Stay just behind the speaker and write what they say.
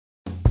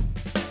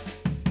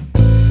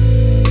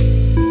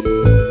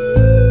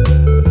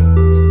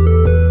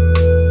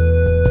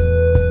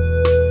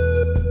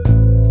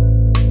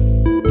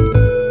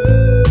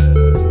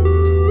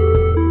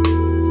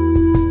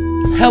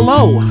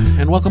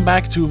welcome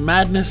back to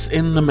Madness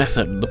in the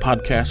Method, the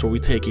podcast where we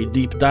take a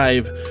deep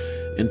dive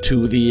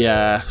into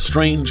the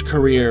strange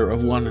career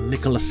of one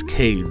Nicolas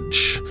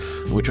Cage.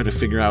 And we try to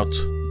figure out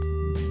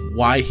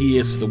why he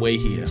is the way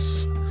he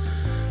is.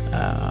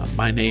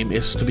 My name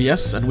is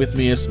Tobias, and with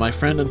me is my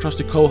friend and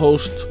trusty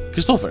co-host,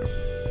 Christopher.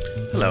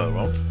 Hello,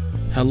 everyone.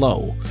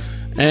 Hello.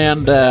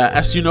 And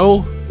as you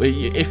know,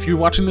 if you're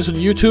watching this on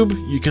YouTube,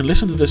 you can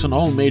listen to this on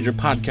all major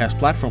podcast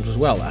platforms as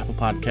well. Apple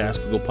Podcasts,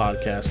 Google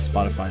Podcasts,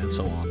 Spotify, and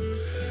so on.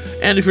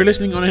 And if you're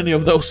listening on any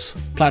of those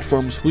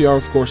platforms, we are,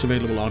 of course,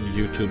 available on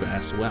YouTube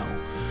as well.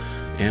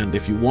 And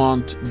if you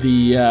want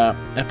the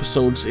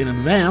episodes in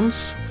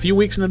advance, a few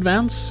weeks in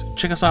advance,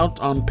 check us out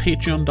on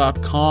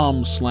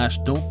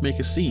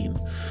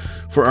patreon.com/don'tmakeascene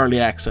for early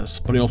access.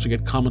 But you also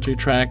get commentary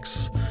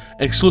tracks,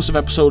 exclusive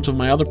episodes of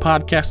my other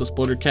podcast, the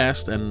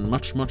Spoilercast, and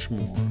much, much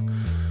more.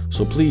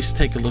 So please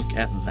take a look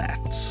at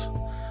that.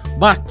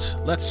 But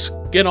let's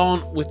get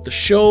on with the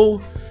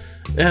show.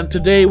 And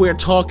today we're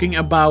talking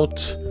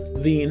about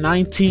the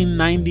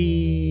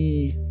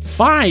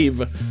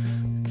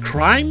 1995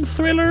 crime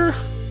thriller,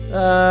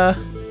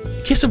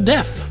 Kiss of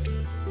Death.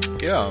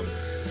 Yeah.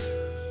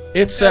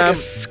 It's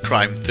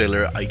crime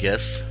thriller, I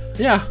guess.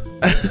 Yeah.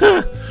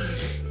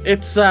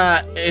 It's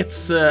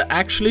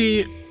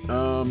actually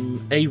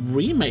a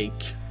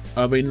remake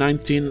of a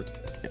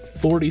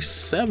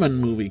 1947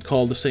 movie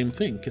called the same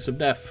thing, Kiss of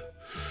Death.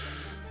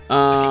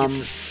 I think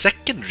it's a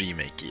second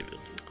remake, even.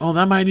 Oh,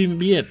 that might even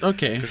be it.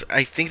 Okay. Because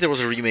I think there was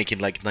a remake in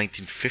like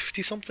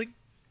 1950 something.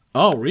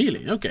 Oh,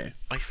 really? Okay.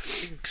 I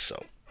think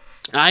so.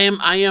 I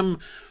am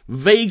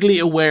vaguely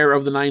aware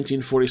of the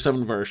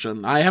 1947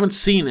 version. I haven't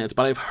seen it,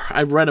 but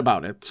I've read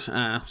about it.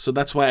 So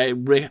that's why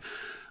when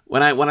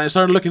I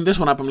started looking this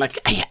one up, I'm like,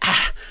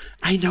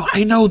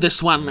 I know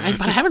this one,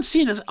 but I haven't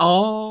seen it.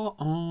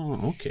 Oh,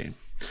 okay.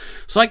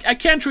 So I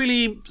can't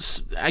really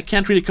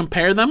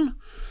compare them.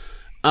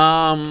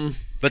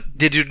 But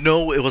did you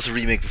know it was a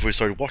remake before you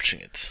started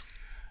watching it?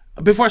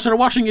 Before I started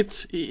watching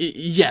it,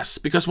 yes,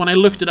 because when I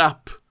looked it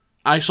up,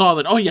 I saw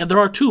that, oh yeah, there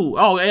are two.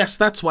 Oh yes,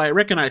 that's why I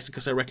recognized it,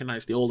 because I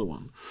recognized the older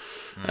one.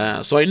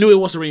 So I knew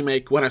it was a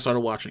remake when I started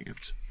watching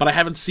it. But I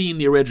haven't seen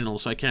the original,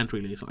 so I can't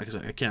really, like I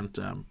said, I can't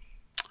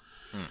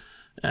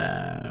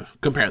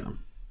compare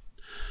them.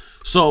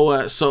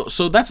 So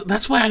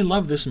that's why I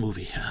love this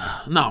movie.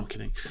 No, I'm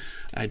kidding.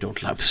 I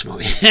don't love this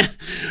movie.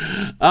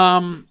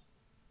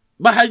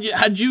 But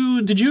did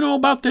you know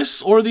about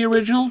this or the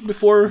original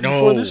before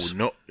this?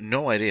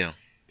 No idea.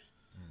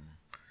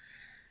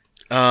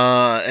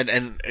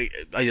 And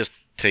I just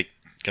take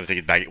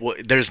it back. Well,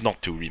 there's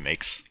not two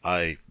remakes.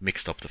 I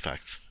mixed up the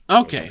facts.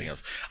 Okay. Something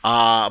else.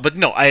 But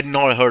no, I had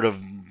not heard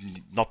of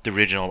not the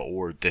original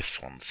or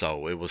this one.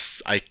 So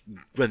I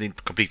went in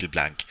completely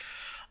blank.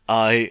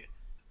 I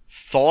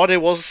thought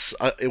it was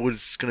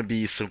gonna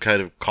be some kind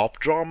of cop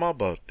drama,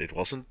 but it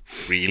wasn't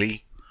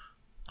really.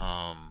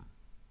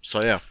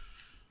 So yeah.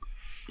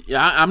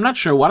 Yeah, I'm not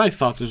sure what I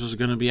thought this was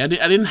going to be. I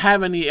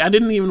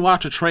didn't even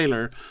watch a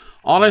trailer.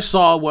 All I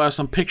saw was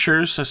some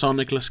pictures. I saw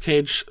Nicolas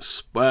Cage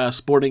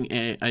sporting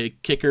a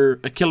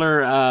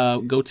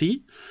killer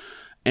goatee,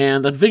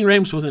 and that Ving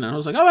Rhames was in it. I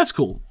was like, oh, that's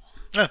cool.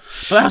 Yeah.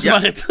 But that's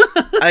about it.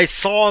 I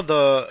saw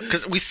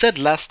because we said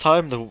last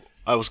time that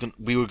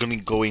we were going to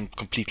go in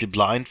completely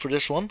blind for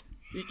this one.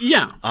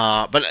 Yeah.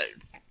 But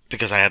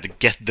because I had to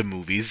get the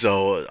movie,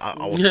 so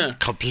I was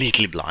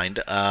completely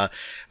blind. But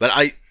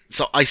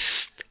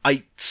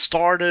I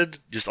started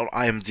just on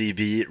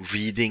IMDb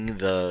reading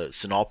the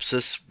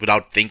synopsis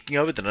without thinking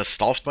of it, and I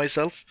stopped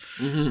myself.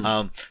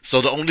 Mm-hmm. So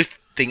the only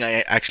thing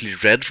I actually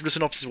read from the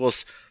synopsis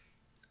was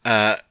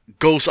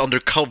goes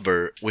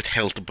undercover with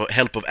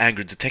help of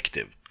angry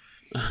detective.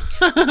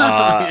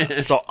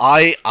 So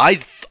I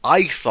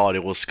thought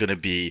it was gonna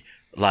be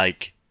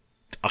like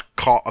a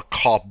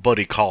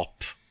buddy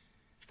cop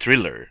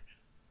thriller.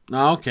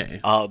 Okay.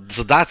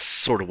 So that's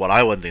sort of what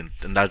I went in,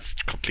 and that's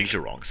completely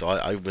wrong. So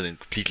I went in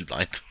completely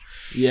blind.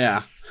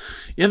 Yeah.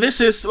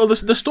 This is, well,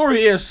 the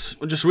story is,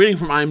 just reading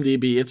from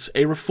IMDb, it's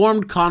a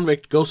reformed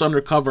convict goes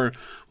undercover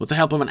with the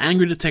help of an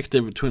angry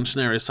detective to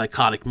ensnare a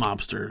psychotic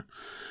mobster.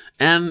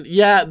 And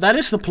yeah, that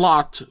is the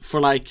plot for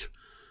like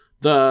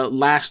the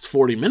last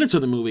 40 minutes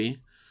of the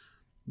movie.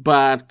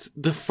 But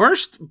the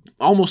first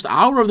almost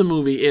hour of the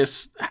movie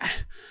is...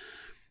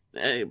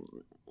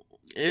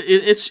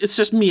 It's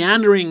just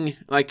meandering.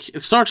 Like,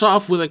 it starts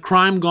off with a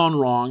crime gone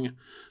wrong.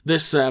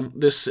 This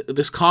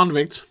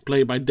convict,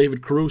 played by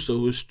David Caruso,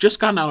 who's just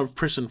gotten out of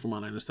prison, from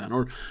what I understand,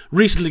 or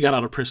recently got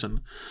out of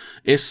prison,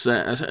 is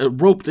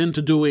roped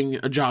into doing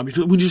a job.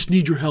 We just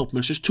need your help,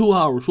 man. It's just 2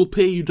 hours. We'll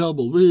pay you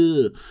double.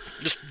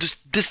 Just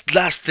this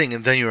last thing,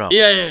 and then you're out.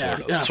 Yeah.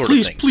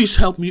 Please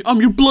help me.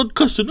 I'm your blood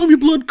cousin.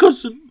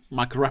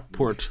 Michael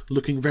Rappaport,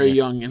 looking very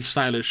young and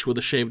stylish with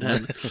a shaved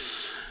head.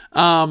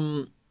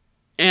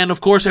 And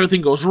of course,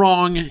 everything goes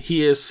wrong.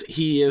 He's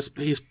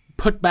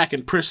put back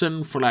in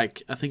prison for,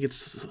 like, I think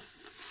it's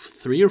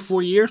 3 or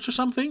 4 years or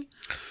something.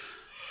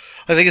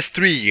 I think it's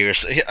 3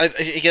 years.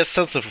 He gets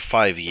sentenced for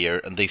 5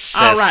 years, and they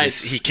said right.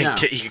 he can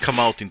come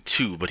out in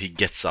 2, but he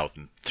gets out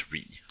in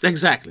 3.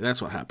 Exactly,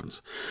 that's what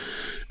happens.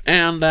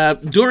 And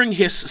during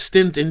his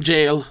stint in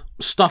jail,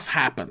 stuff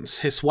happens.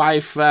 His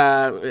wife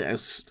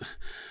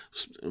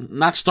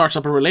not starts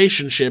up a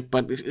relationship,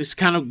 but is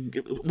kind of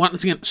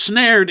once again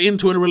snared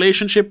into a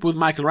relationship with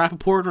Michael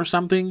Rappaport or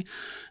something,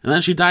 and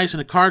then she dies in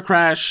a car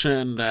crash.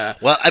 And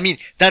well, I mean,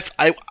 that's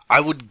I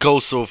would go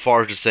so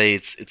far to say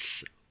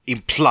it's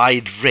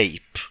implied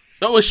rape.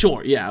 Oh,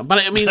 sure, yeah, but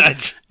I mean,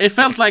 it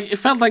felt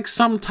like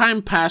some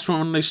time passed from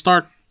when they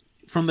start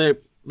from the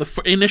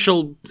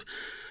initial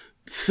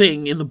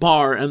thing in the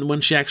bar and when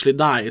she actually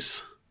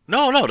dies.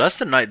 No, that's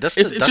the night.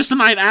 It's just the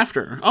night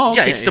after. Oh,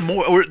 okay. Yeah, it's the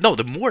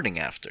morning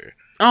after.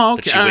 Oh,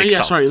 okay.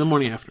 Sorry, the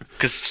morning after.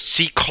 Because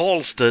she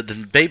calls the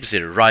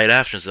babysitter right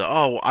after and says,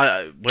 "Oh,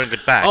 I want to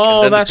get back."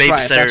 Oh, and then that's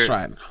right. That's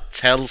right.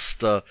 Tells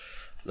the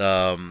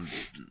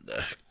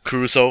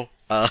Crusoe,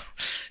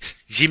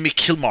 Jimmy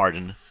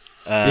Kilmartin,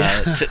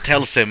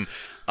 tells him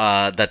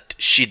that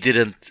she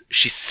didn't.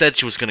 She said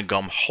she was going to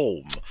come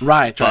home.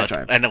 Right.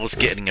 And I was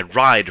getting a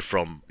ride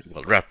from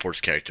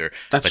Rappaport's character.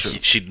 That's true.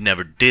 She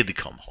never did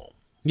come home.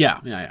 Yeah.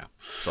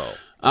 So.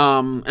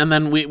 And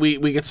then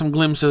we get some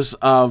glimpses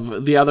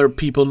of the other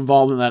people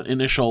involved in that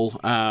initial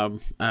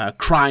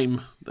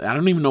crime. I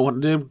don't even know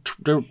what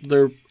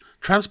they're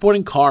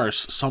transporting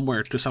cars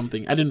somewhere to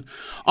something. I didn't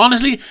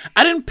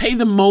pay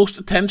the most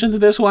attention to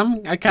this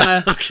one. I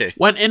kind of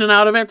went in and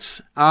out of it.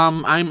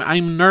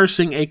 I'm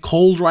nursing a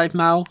cold right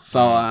now,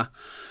 so.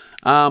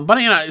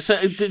 But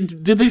so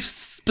did they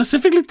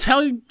specifically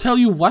tell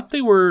you what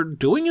they were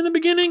doing in the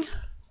beginning?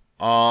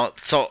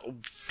 So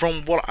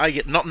from what I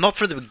get, not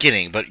from the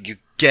beginning, but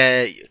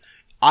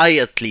I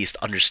at least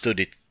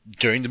understood it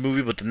during the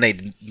movie, but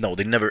then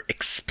they never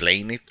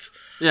explain it.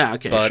 Yeah,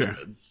 okay, but sure.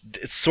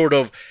 It's sort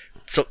of,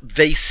 so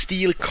they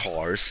steal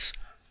cars,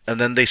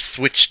 and then they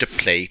switch the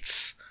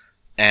plates,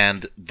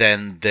 and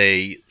then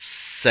because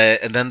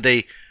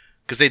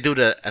they do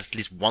that at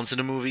least once in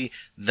the movie,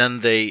 then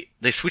they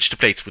switch the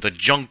plates with a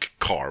junk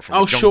car from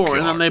a junk sure, yard.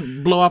 and then they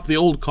blow up the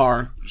old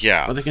car.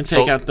 Yeah. But they can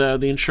take out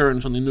the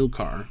insurance on the new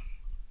car.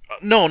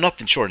 No, not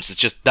insurance. It's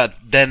just that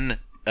then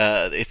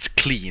it's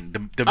clean.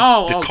 The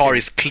car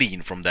is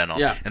clean from then on.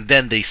 Yeah. And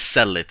then they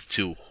sell it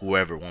to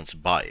whoever wants to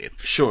buy it.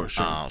 Sure.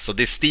 So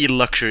they steal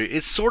luxury.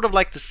 It's sort of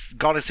like this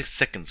Gone in 6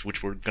 Seconds,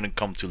 which we're going to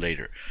come to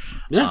later.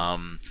 Yeah.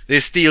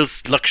 They steal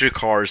luxury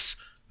cars,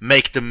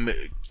 make them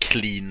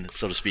clean,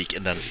 so to speak,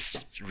 and then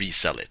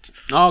resell it.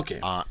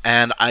 Okay.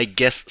 And I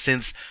guess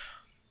since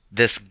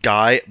this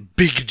guy,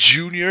 Big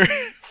Junior,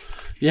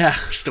 yeah,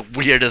 it's the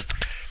weirdest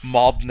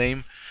mob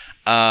name,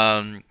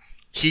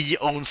 he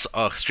owns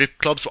a strip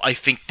club, so I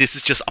think this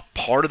is just a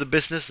part of the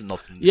business and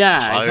not the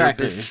entire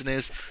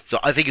business.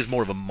 So I think it's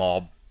more of a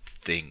mob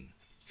thing.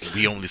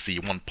 We only see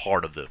one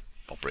part of the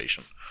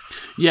operation.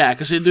 Yeah,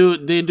 because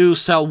they do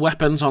sell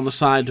weapons on the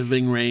side to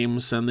Ving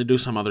Rhames, and they do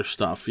some other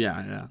stuff.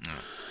 Yeah.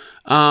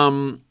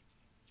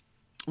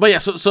 But yeah,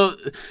 so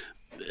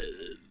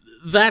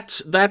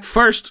that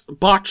first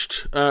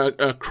botched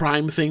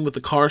crime thing with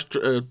the cars,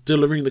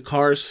 delivering the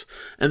cars,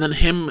 and then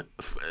him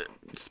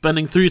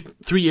spending 3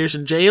 years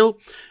in jail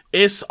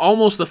is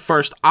almost the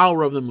first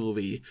hour of the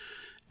movie,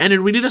 and it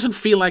really doesn't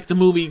feel like the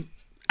movie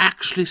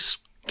actually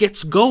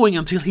gets going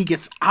until he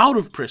gets out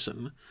of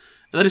prison.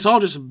 And that it's all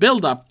just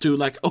build up to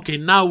like, okay,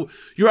 now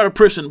you're out of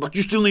prison, but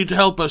you still need to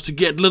help us to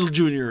get Little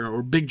Junior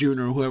or Big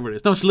Junior or whoever it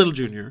is. No, it's Little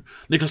Junior,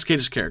 Nicolas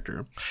Cage's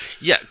character.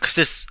 Yeah,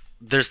 because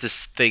there's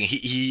this thing,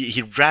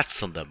 he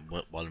rats on them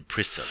while in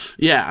prison.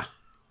 Yeah,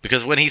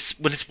 because when his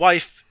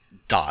wife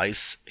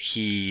dies,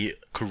 he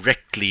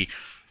correctly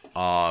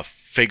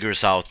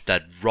figures out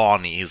that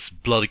Ronnie, his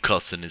blood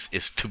cousin,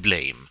 is to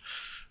blame.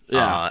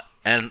 Yeah.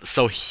 And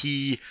so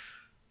he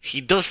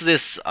does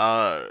this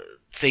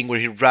thing where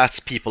he rats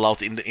people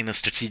out in a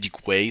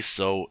strategic way.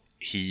 So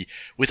he,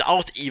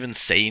 without even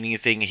saying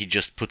anything, he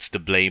just puts the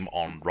blame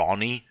on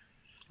Ronnie.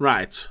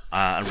 Right.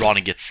 And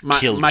Ronnie gets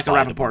killed. Michael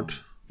Rappaport.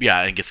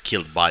 And gets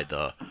killed by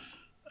the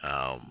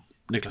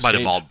Nicolas by Cage.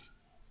 the mob.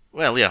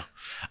 Well, yeah.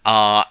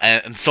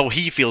 And so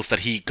he feels that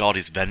he got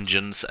his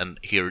vengeance, and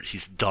here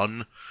he's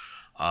done.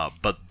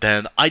 But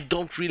then I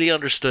don't really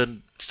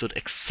understood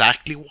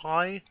exactly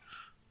why.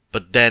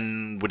 But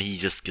then when he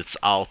just gets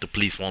out, the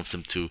police wants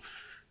him to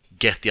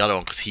get the other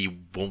one because he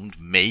won't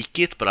make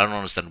it. But I don't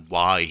understand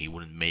why he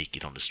wouldn't make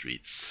it on the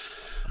streets.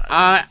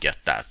 I don't get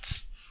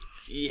that.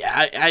 Yeah,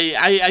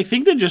 I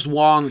think they just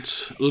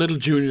want Little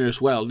Junior as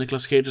well,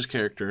 Nicolas Cage's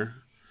character.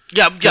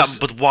 Yeah,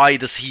 but why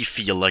does he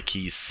feel like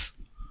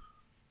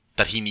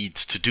that he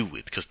needs to do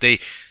it? Because the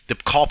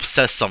cop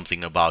says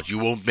something about you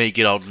won't make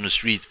it out on the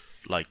street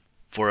like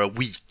for a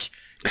week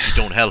if you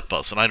don't help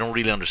us, and I don't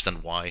really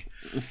understand why.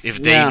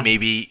 If they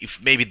maybe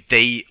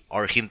they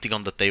are hinting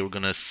on that they were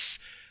gonna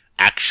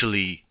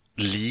actually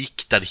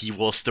leak that he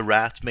was the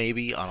rat,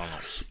 maybe, I don't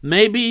know.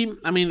 Maybe,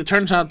 I mean, it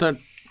turns out that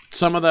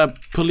some of the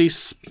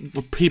police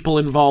people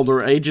involved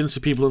or agency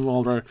people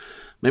involved are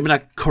maybe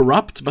not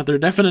corrupt, but they're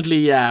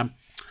definitely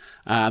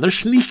They're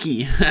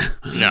sneaky,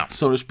 Yeah.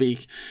 so to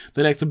speak.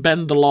 They like to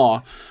bend the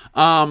law.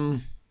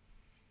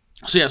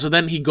 So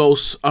then he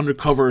goes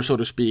undercover, so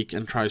to speak,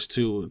 and tries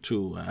to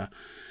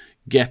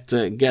get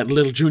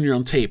Little Junior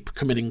on tape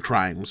committing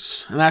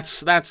crimes, and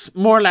that's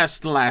more or less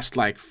the last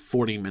like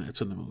 40 minutes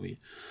of the movie,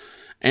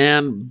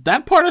 and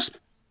that part is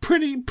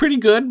pretty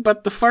good.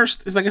 But the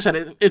first, like I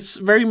said, it's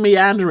very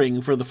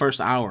meandering for the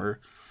first hour,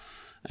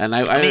 and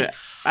I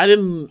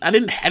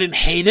didn't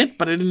hate it,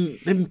 but I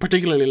didn't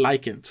particularly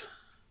like it.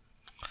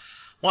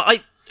 Well,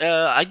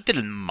 I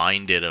didn't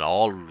mind it at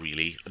all,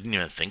 really. I didn't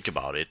even think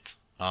about it.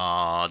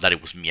 That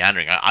it was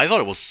meandering. I thought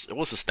it was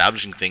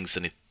establishing things,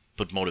 and it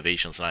put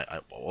motivations, and I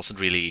wasn't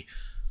really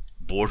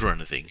bored or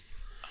anything.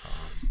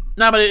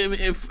 No,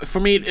 but for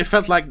me, it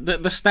felt like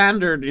the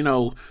standard,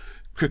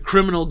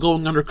 criminal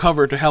going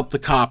undercover to help the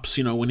cops,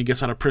 when he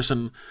gets out of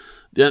prison.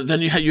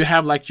 Then you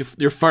have like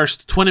your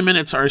first 20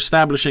 minutes are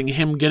establishing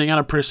him getting out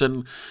of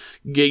prison,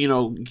 getting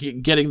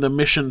the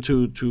mission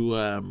to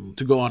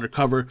go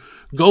undercover,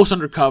 goes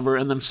undercover,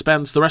 and then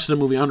spends the rest of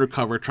the movie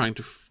undercover trying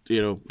to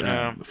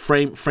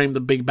frame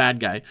the big bad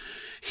guy.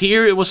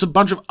 Here it was a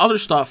bunch of other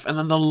stuff, and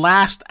then the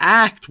last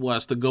act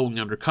was the going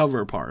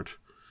undercover part.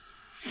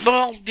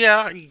 Well,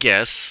 yeah, I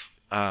guess.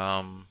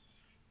 But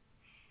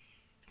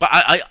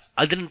I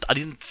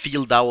didn't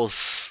feel that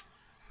was.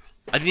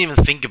 I didn't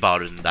even think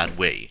about it in that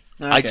way.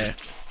 Okay.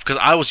 Because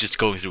I was just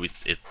going through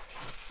it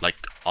like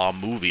a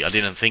movie. I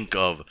didn't think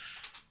of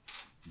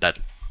that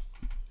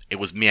it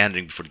was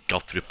meandering before it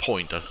got to the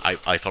point.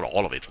 I thought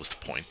all of it was the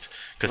point.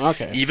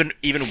 Because even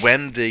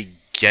when they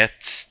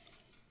get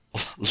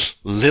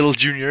Little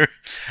Junior,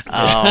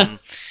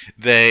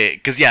 the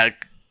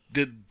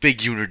Big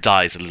Junior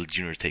dies and Little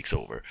Junior takes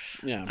over.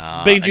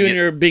 Yeah, Big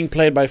Junior being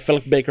played by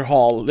Philip Baker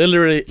Hall,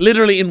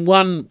 literally in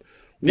one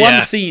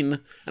scene,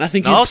 and I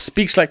think he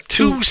speaks like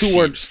two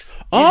words.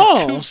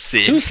 Oh,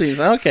 two scenes.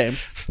 Okay.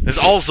 There's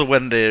also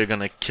when they're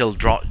gonna kill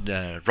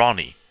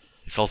Ronnie.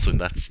 It's also in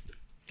that.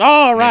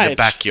 Oh, right. In the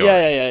backyard.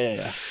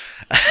 Yeah.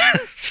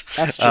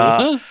 That's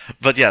true.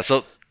 But yeah,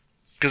 so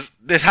because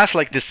it has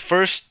like the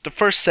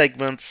first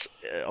segments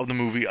of the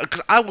movie.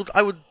 Because I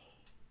would,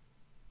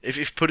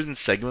 if put it in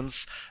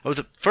segments,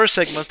 the first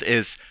segment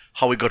is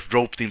how he got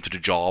roped into the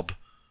job.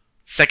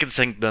 Second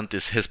segment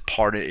is his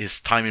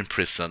time in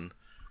prison.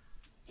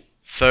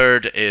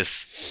 Third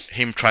is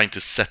him trying to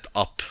set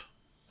up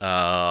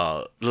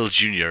Little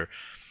Junior,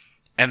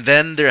 and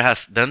then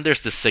there's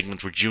this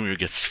segment where Junior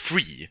gets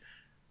free.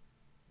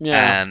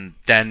 Yeah. And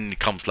then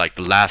comes like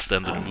the last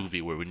end of the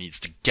movie where we need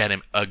to get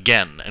him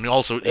again, and he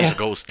also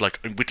goes like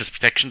witness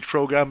protection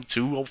program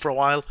too for a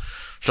while.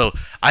 So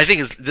I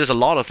think there's a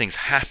lot of things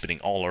happening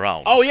all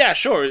around. Oh yeah,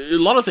 sure, a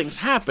lot of things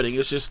happening.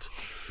 It's just,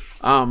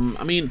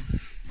 I mean,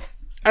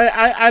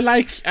 I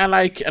like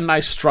a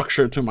nice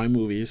structure to my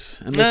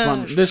movies, and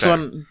this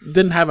one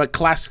didn't have a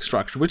classic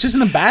structure, which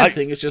isn't a bad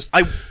thing. It's just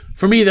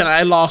for me that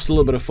I lost a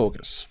little bit of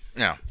focus.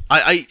 Yeah,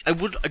 I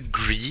would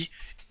agree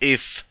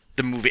if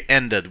the movie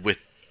ended when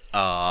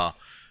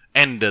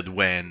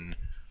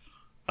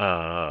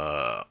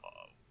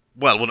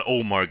when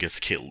Omar gets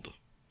killed.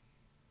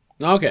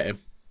 Okay.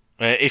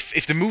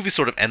 If the movie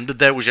sort of ended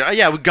there, which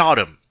we got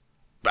him,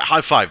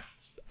 high five.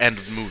 End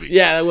of the movie.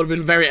 Yeah, that would have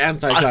been very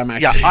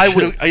anticlimactic. I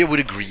would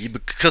agree,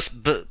 but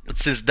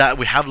since that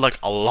we have like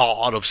a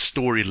lot of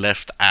story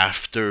left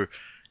after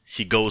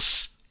he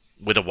goes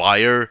with a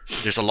wire,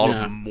 there's a lot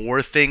of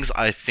more things.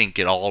 I think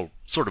it all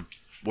sort of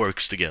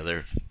works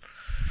together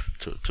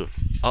to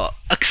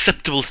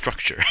acceptable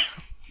structure.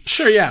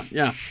 Sure,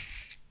 yeah.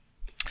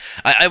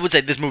 I would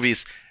say this movie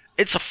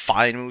it's a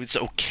fine movie. It's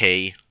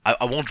okay.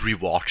 I won't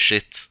rewatch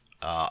it.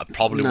 I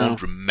probably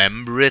won't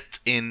remember it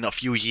in a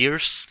few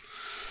years.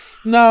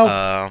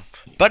 No,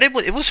 but it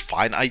was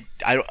fine. I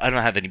don't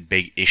have any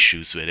big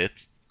issues with it.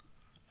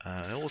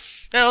 It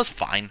was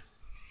fine.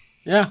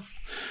 Yeah.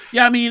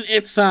 I mean,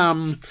 it's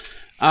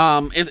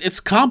it's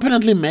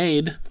competently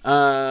made.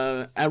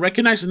 I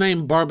recognize the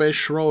name Barbet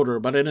Schroeder,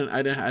 but I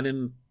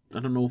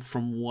don't know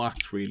from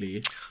what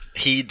really.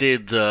 He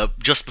did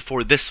just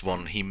before this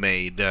one. He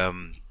made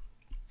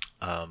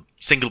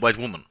Single White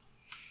Woman.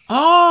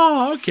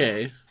 Oh,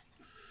 okay.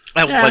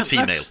 White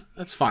female.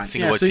 That's fine.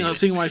 Single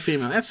White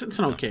female. It's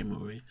an okay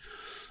movie.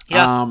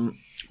 Yeah.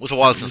 It was a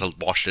while since I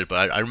watched it,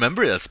 but I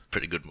remember it as a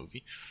pretty good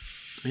movie.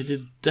 He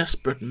did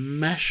Desperate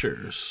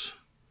Measures,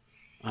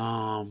 which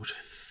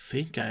I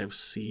think I've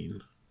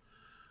seen.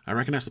 I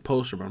recognize the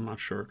poster, but I'm not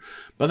sure.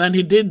 But then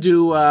he did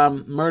do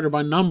Murder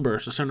by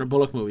Numbers, the Sandra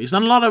Bullock movie. He's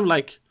done a lot of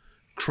like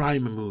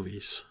crime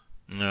movies.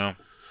 No.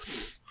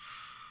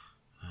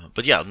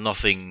 But yeah,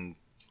 nothing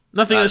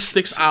that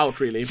sticks out,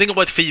 really. Single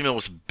White Female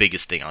was the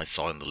biggest thing I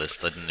saw in the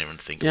list. I didn't even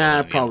think about it.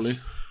 Yeah, probably.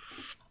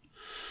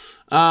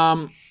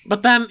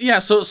 But then,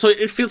 so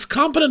it feels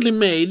competently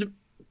made,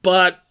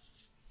 but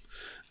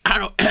I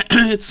don't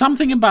know, it's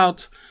something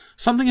about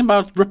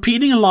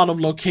repeating a lot of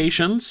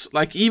locations.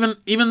 Like even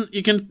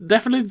you can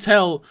definitely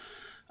tell,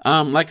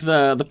 like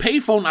the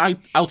payphone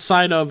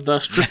outside of the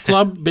strip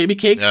club, Baby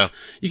Cakes. Yeah.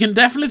 You can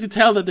definitely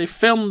tell that they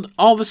filmed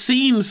all the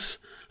scenes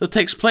that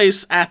takes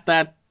place at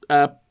that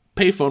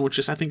payphone, which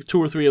is I think 2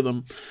 or 3 of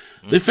them.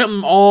 They filmed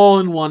them all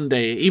in one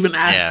day, even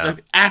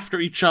after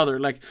each other.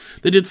 Like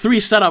they did 3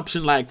 setups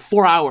in like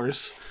 4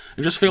 hours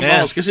and just filmed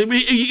all. Because it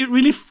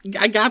really,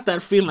 I got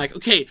that feeling like,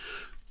 okay,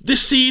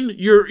 this scene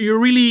you're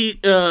really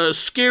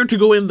scared to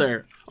go in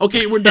there.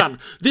 Okay, we're done.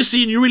 This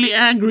scene, you're really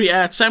angry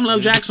at Samuel L.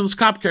 Jackson's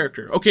cop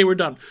character. Okay, we're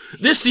done.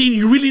 This scene,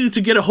 you really need to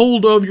get a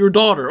hold of your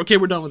daughter. Okay,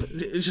 we're done with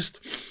it. It just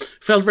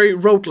felt very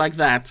rote like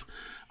that.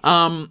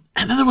 And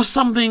then there was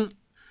some of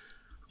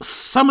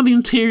the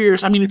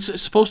interiors, I mean,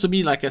 it's supposed to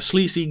be like a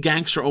sleazy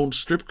gangster-owned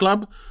strip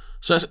club.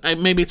 So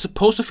maybe it's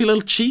supposed to feel a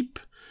little cheap.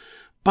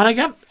 But I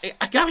got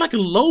like a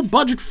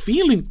low-budget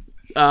feeling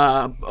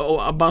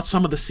about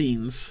some of the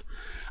scenes.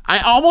 I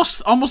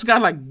almost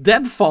got like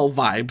Deadfall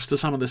vibes to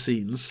some of the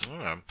scenes.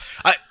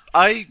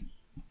 I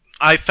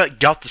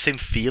got the same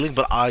feeling,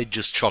 but I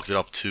just chalked it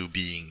up to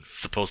being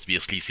supposed to be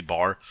a sleazy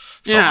bar.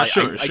 So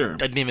sure. I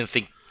didn't even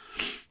think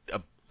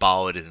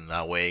about it in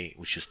that way,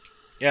 which is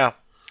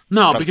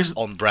no, because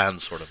on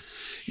brand sort of.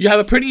 You have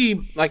a pretty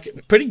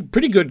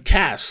good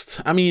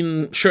cast. I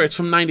mean, sure, it's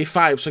from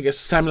 '95, so I guess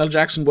Samuel L.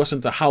 Jackson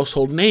wasn't a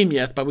household name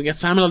yet, but we get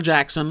Samuel L.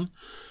 Jackson.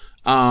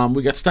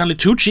 We got Stanley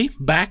Tucci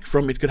back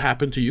from It Could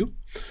Happen to You.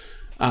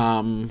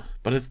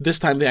 But this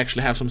time they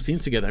actually have some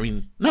scenes together. I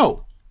mean,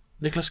 no,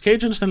 Nicolas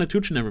Cage and Stanley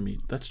Tucci never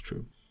meet. That's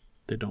true.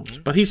 They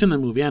don't. But he's in the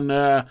movie.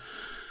 And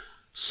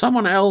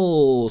someone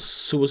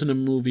else who was in a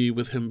movie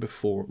with him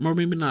before. Or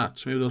maybe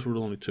not. Maybe those were the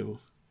only 2.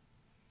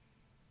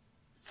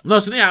 No,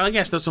 so I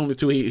guess that's the only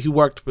 2 he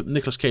worked with.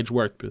 Nicolas Cage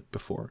worked with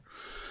before.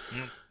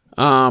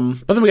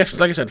 But then we got,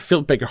 like I said,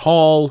 Philip Baker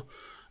Hall,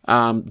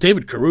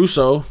 David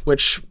Caruso,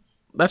 which,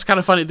 that's kind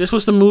of funny. This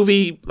was the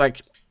movie,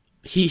 like,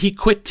 he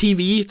quit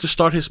TV to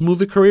start his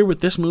movie career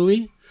with this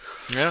movie.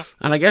 Yeah.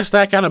 And I guess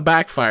that kind of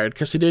backfired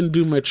because he didn't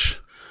do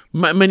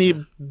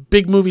many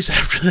big movies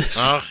after this.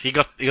 Oh, he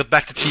got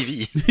back to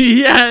TV.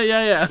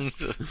 yeah.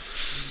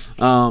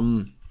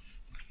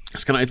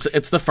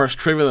 It's the first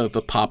trivia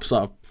that pops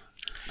up.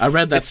 I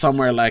read that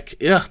somewhere. Like,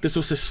 this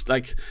was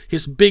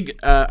his big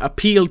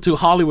appeal to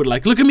Hollywood.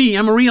 Like, look at me,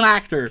 I'm a real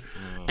actor.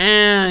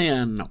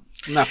 And no,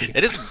 nothing.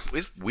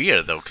 It's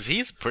weird though, because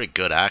he's a pretty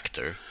good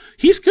actor.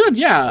 He's good,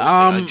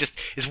 yeah.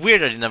 It's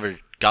weird that he never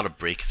got a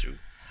breakthrough.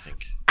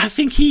 I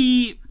think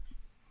he's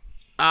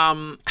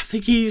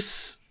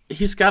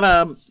got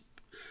a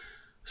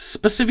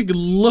specific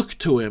look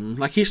to him.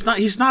 Like he's not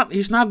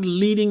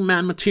leading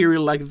man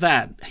material like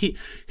that.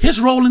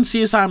 His role in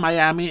CSI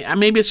Miami, and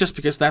maybe it's just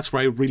because that's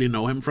where I really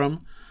know him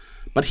from,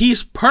 but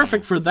he's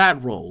perfect for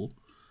that role.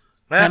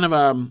 Yeah. Kind of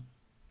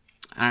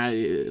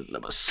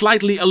a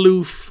slightly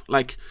aloof,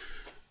 like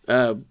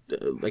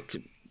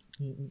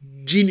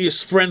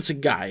genius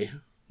forensic guy,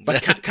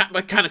 but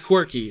kind of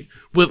quirky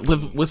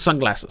with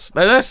sunglasses.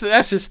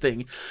 That's his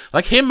thing.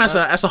 Like him as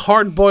a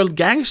hard boiled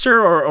gangster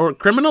or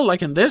criminal,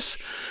 like in this.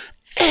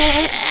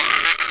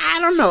 I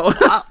don't know.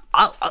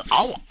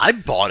 I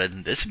bought it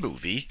in this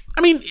movie.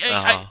 I mean,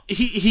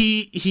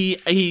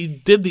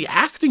 he did the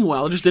acting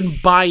well. I just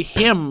didn't buy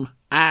him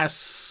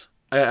as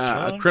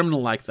a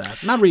criminal like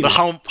that. Not really.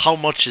 But how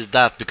much is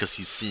that because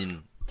you've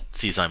seen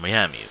CSI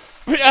Miami?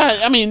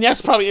 I mean,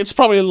 it's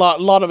probably a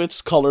lot of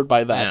it's colored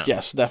by that. Yeah.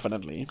 Yes,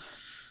 definitely.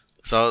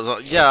 So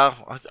yeah,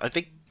 I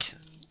think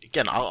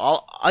again,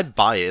 I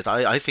buy it.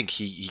 I think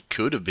he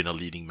could have been a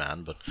leading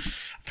man, but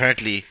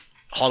apparently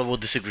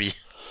Hollywood disagree.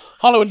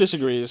 Hollywood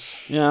disagrees.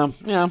 Yeah.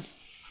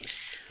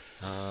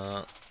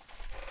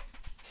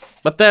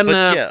 But then,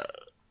 yeah.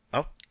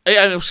 Oh,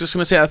 I was just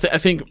gonna say, I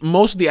think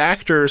most of the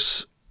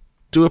actors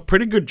do a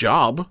pretty good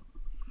job.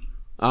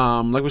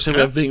 Like we said,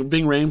 we have Ving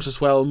Rhames as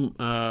well,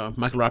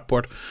 Michael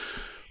Rappaport.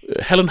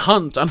 Helen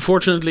Hunt,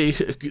 unfortunately,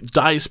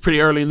 dies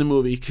pretty early in the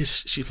movie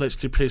because she plays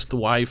the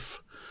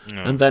wife.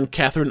 No. And then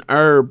Catherine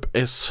Erb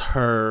is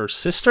her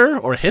sister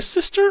or his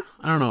sister?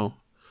 I don't know.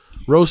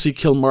 Rosie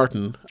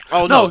Kilmartin.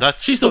 Oh no,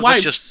 she's the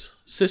wife's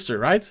sister,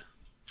 right?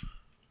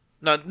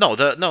 No,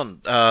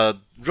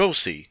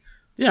 Rosie.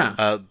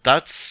 Yeah.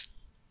 That's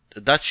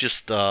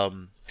just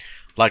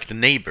like the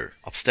neighbor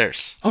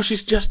upstairs. Oh,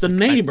 she's just the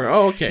neighbor.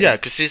 Okay. Yeah,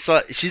 because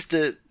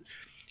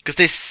because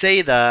they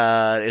say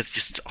that it's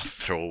just a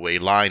throwaway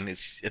line.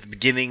 It's at the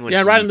beginning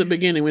when right in the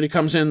beginning when he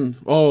comes in.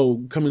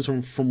 Oh, coming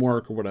from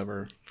work or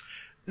whatever.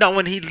 No,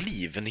 when he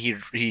leaves and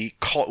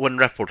when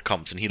Rapport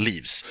comes and he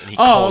leaves and he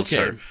calls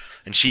her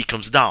and she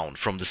comes down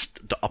from the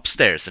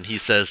upstairs and he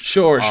says,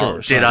 "Sure.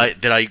 Did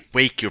I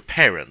wake your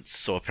parents?"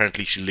 So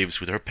apparently she lives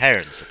with her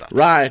parents at that.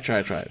 Right.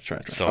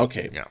 So,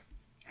 okay. Yeah.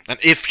 And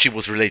if she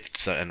was related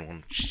to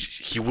anyone,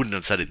 he wouldn't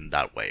have said it in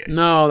that way.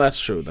 No, that's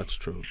true.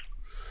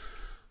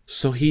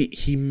 So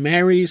he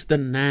marries the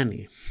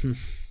nanny.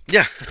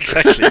 Yeah,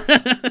 exactly.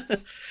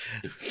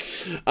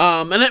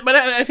 But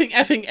I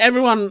think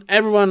everyone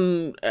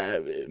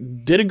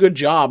did a good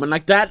job, and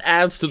like that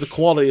adds to the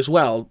quality as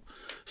well.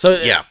 So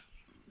yeah,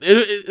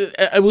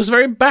 it was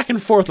very back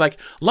and forth. Like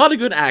a lot of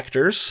good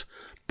actors,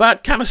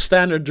 but kind of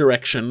standard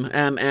direction,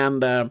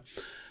 and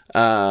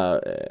I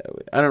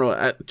don't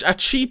know, a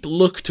cheap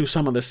look to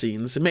some of the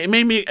scenes. It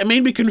made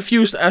me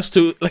confused as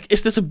to, like,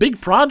 is this a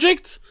big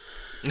project?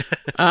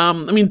 I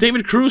mean,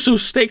 David Caruso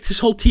staked his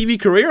whole TV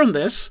career on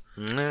this.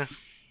 Nah.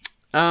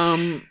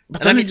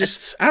 But then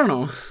I don't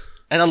know.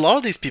 And a lot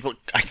of these people,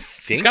 I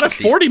think, It's got a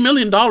 $40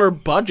 million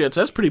budget.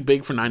 So that's pretty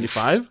big for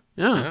 95.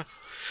 Yeah.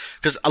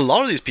 Because a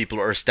lot of these people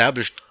are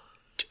established,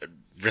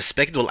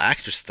 respectable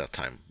actors at that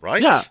time,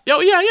 right? Yeah. Oh,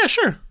 yeah,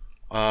 sure.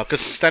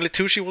 Because Stanley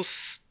Tucci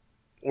was,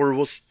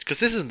 because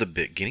this isn't the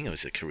beginning of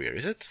his career,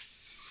 is it?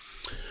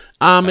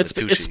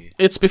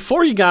 It's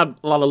before he got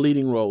a lot of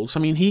leading roles. I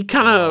mean, he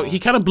kind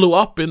of blew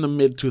up in the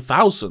mid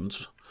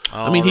 2000s.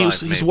 I mean,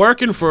 he's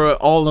working for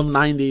all the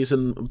 90s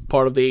and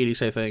part of the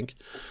 80s, I think.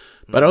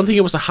 But I don't think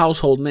it was a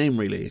household name,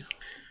 really.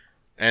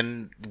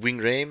 And Ving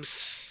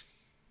Rhames?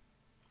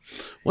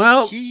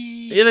 Well, the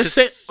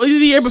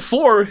year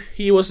before,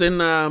 he was in,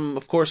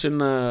 of course, in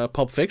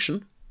Pulp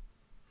Fiction.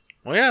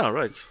 Oh, yeah,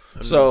 right.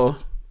 So,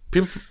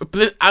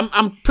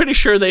 I'm pretty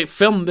sure they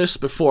filmed this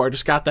before. I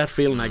just got that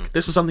feeling like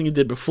this was something he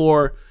did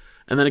before.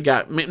 And then it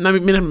got,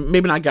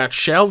 maybe not got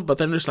shelved, but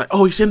then it's like,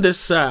 oh, he's in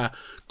this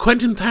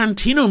Quentin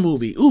Tarantino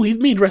movie. Ooh, he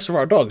made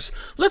Reservoir Dogs.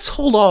 Let's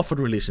hold off on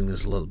releasing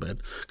this a little bit.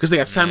 Because they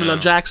got Samuel L.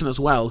 Jackson as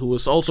well, who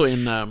was also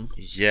in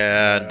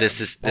this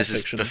is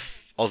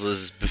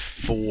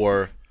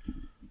before,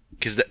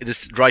 because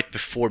this is right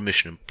before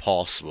Mission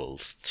Impossible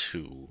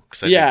 2.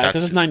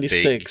 Because it's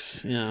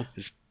 96. Yeah.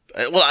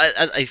 Well,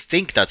 I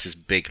think that's his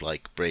big,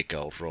 like,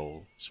 breakout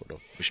role, sort of.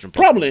 Mission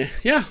Impossible. Probably,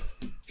 yeah.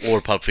 Or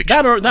Pulp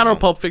Fiction. That or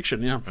Pulp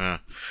Fiction, yeah.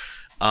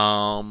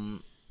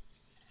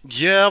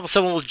 Yeah,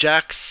 Samuel L.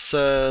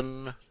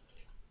 Jackson.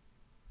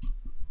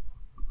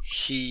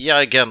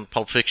 Again,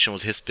 Pulp Fiction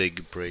was his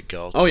big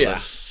breakout. Oh, yeah.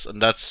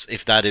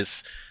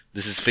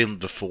 This is filmed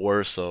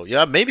before, so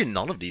yeah, maybe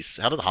none of these.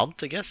 Helen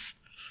Hunt, I guess.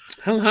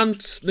 Helen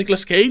Hunt,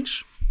 Nicolas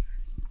Cage.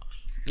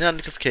 Yeah,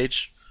 Nicolas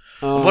Cage.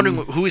 I'm wondering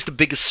who is the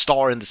biggest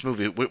star in this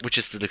movie, which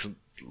is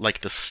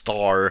the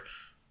star,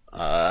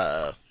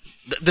 the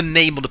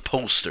name on the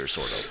poster,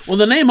 sort of. Well,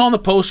 the name on the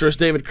poster is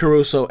David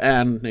Caruso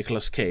and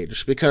Nicolas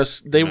Cage,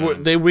 because they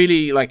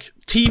really, like,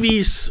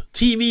 TV's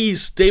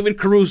David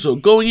Caruso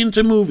going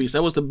into movies.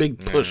 That was the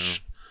big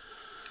push.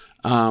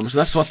 So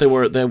that's what they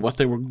were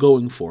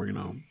going for, you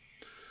know.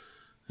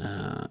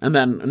 And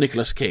then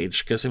Nicolas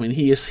Cage, because I mean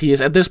he is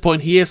at this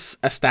point he is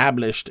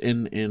established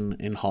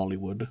in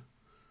Hollywood,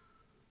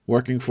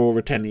 working for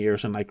over 10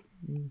 years and, like,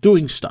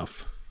 doing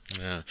stuff.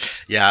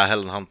 Yeah,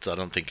 Helen Hunt, I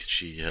don't think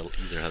she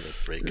either had a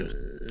break.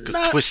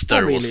 Because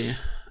Twister was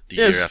the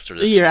year after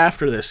this. The year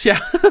after this, yeah.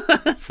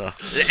 So,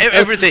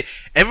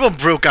 everyone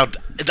broke out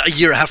a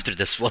year after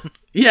this one.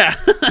 Yeah.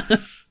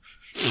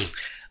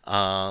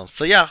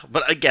 So yeah,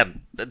 but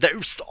again,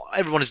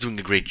 everyone is doing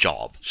a great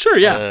job. Sure,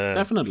 yeah,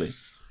 definitely.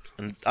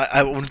 And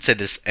I wouldn't say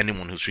there's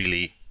anyone who's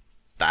really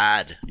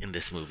bad in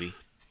this movie.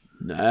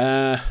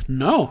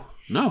 No.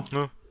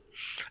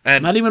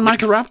 And not even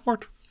Michael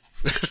Rappaport.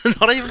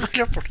 Not even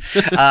Michael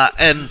Rappaport.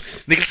 And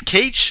Nicolas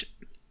Cage,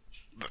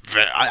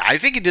 I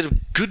think he did a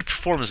good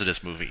performance in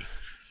this movie.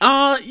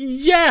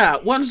 Yeah.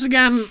 Once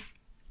again,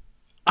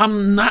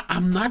 I'm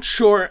not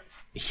sure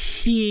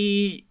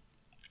he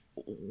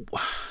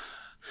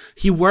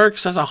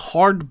works as a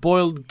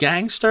hard-boiled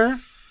gangster.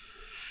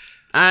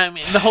 I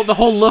mean, the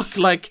whole look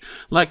like.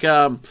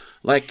 Have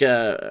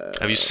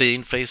you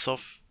seen Face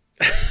Off?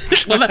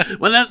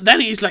 then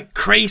he's like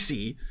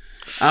crazy.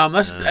 And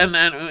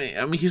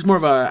I mean, he's more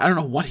of a, I don't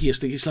know what he is.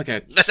 He's like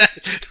a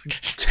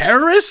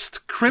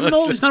terrorist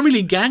criminal. He's not really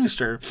a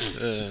gangster.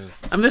 I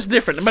mean, that's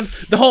different. But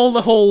the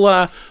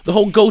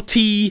whole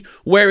goatee,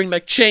 wearing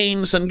like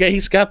chains, and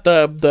he's got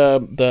the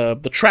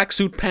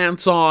tracksuit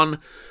pants on,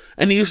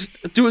 and he's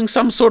doing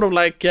some sort of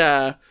like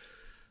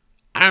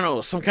I don't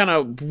know, some kind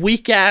of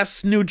weak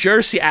ass New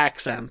Jersey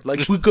accent.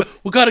 Like we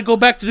got to go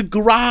back to the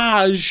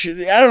garage.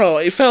 I don't know.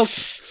 It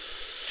felt.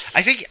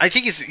 I think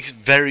he's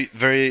very,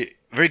 very,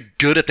 very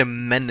good at the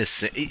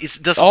menacing. He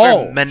does a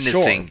very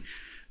menacing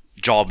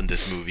job in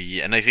this movie,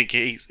 and I think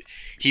he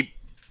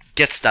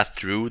gets that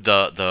through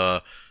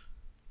the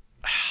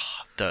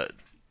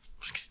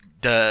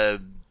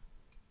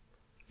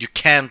you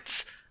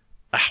can't.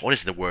 What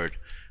is the word?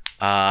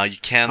 You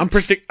can't.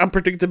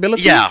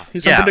 Unpredictability. Yeah,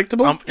 he's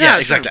unpredictable.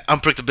 Exactly.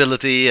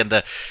 Unpredictability and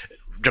the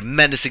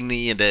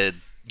menacingly, and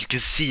you can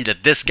see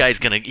that this guy's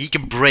he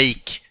can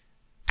break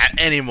at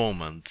any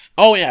moment.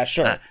 Oh yeah,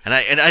 sure. And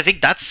I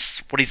think that's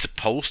what he's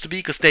supposed to be,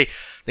 because they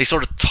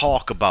sort of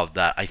talk about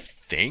that. I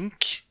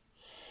think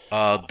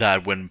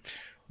that when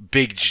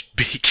Big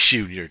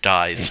Junior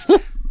dies,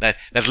 that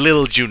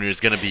Little Junior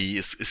is gonna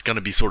be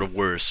sort of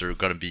worse, or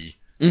gonna be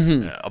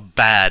a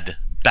bad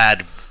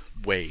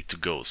way to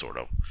go, sort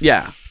of.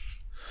 Yeah.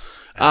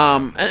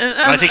 And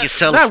I think it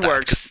sells that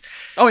works.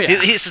 Oh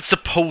yeah. He's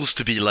supposed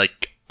to be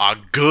like a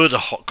good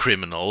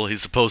criminal.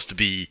 He's supposed to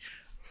be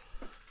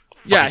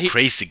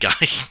crazy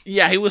guy.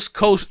 Yeah, he was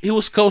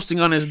coasting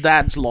on his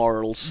dad's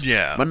laurels.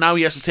 Yeah. But now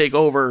he has to take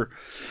over,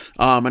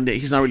 and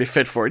he's not really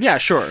fit for it. Yeah,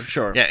 sure.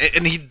 Yeah,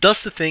 and he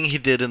does the thing he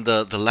did in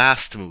the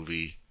last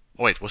movie.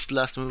 Oh wait, what's the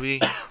last movie?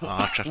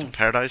 Trapped in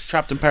Paradise.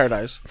 Trapped in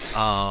Paradise.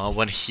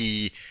 When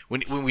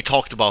we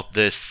talked about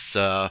this,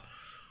 you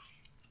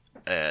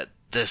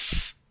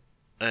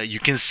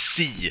can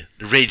see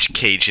the rage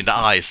cage in the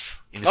eyes.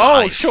 In his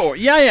eyes. Sure,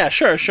 yeah,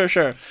 sure.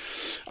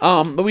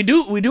 But we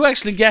do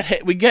actually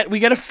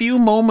get a few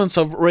moments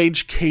of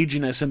rage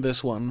caginess in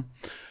this one.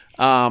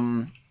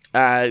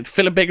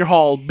 Philip Baker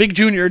Hall, Big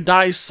Junior,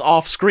 dies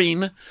off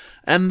screen.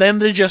 And then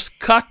they just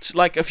cut,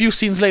 like a few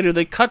scenes later,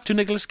 they cut to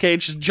Nicolas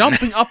Cage just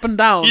jumping up and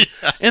down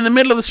in the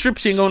middle of the strip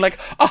scene, going like,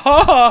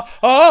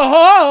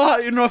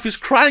 if he's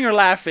crying or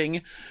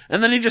laughing.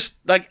 And then he just,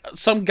 like,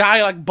 some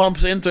guy, like,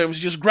 bumps into him, he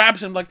just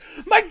grabs him, like,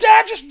 my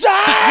dad just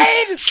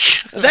died!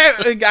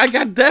 I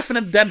got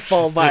definite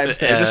Deadfall vibes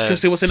there, just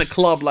because he was in a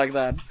club like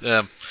that.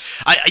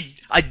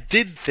 I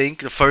did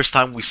think the first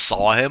time we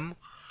saw him,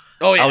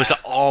 I was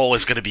like,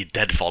 it's gonna be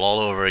Deadfall all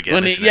over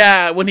again.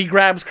 When he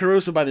grabs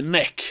Caruso by the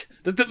neck.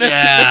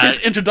 That's his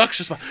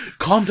introduction.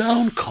 Calm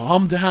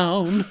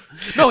down.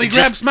 No, he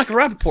grabs Michael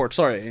Rappaport.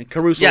 Sorry,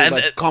 Caruso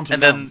calms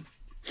him down.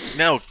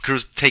 Then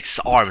Caruso takes his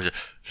arm and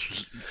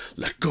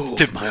let go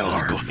of my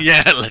arm.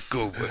 Yeah, let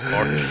go of my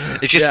arm.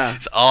 It's just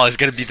it's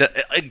gonna be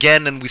that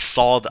again. And we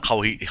saw how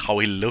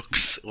he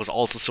looks. It was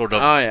also sort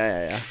of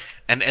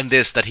And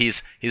this that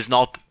he's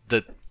not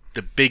the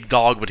big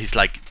dog, but he's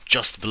like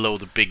just below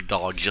the big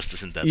dog, just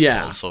as in Deadfall.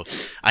 Yeah. So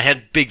I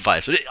had big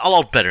vibes, but a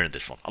lot better in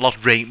this one. A lot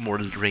more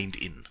reined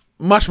in.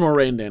 Much more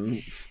reined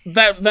in.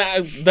 That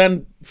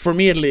then for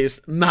me at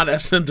least, not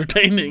as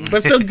entertaining,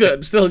 but still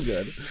good.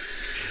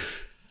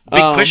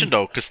 Big question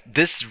though, because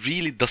this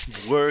really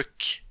doesn't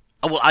work.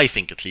 Well, I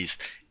think at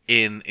least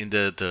in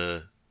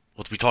the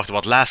what we talked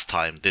about last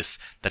time. This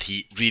that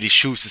he really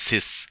chooses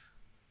his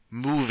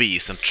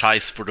movies and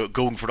tries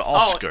going for the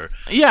Oscar.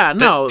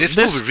 This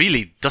movie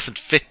really doesn't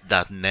fit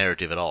that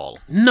narrative at all.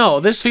 No,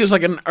 this feels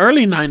like an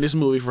early 90s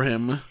movie for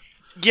him.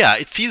 Yeah,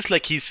 it feels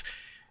like he's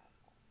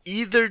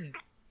either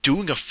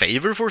doing a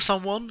favor for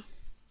someone,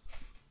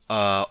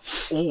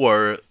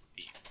 or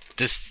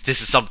this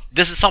is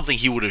something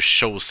he would have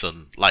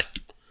chosen like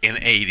in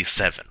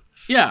 '87.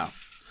 Yeah.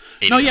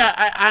 89. No, yeah,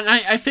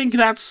 I think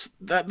that's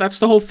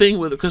the whole thing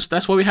with it, because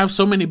that's why we have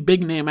so many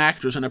big name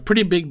actors and a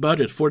pretty big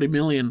budget, 40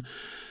 million.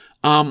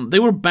 They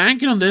were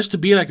banking on this to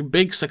be like a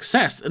big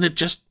success, and it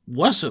just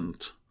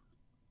wasn't.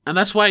 And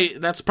that's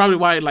probably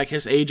why like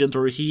his agent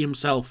or he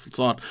himself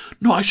thought,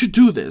 no, I should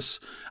do this.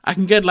 I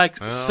can get like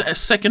a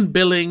second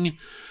billing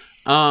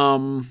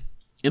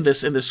in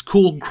this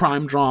cool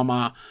crime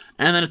drama,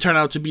 and then it turned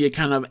out to be a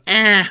kind of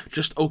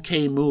just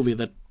okay movie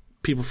that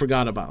people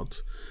forgot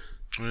about.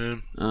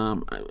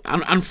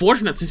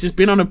 Unfortunate, since he's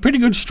been on a pretty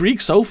good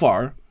streak so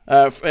far.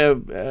 If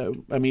you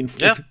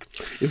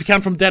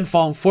count from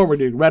Deadfall and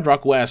forward, Red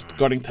Rock West,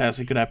 Guarding Tess,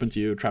 It Could Happen to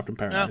You, Trapped in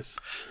Paradise.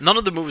 Yeah. None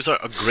of the movies are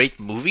great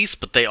movies,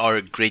 but they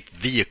are great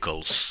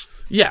vehicles.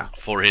 Yeah.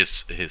 For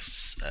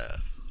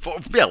for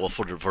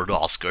the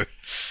Oscar.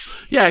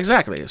 Yeah,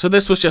 exactly. So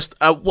this was just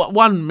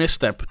one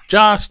misstep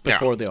just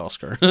before the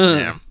Oscar.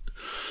 Yeah.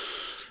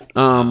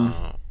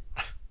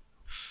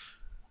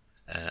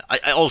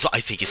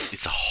 I think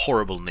it's a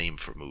horrible name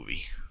for a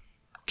movie.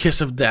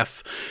 Kiss of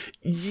Death.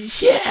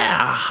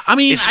 Yeah, I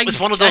mean, it's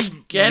one of those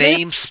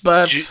names,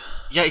 but it's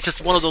just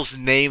one of those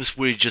names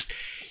where you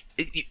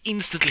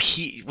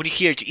instantly when you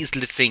hear it, you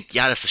instantly think,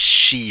 that's a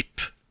cheap,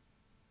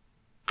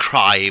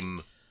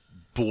 crime,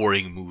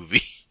 boring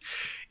movie.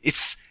 It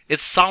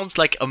sounds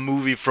like a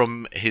movie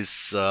from his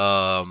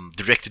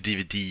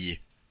direct-to-DVD.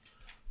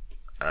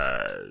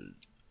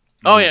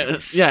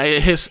 His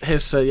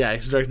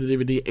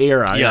direct-to-DVD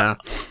era. Yeah.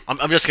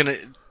 I'm just gonna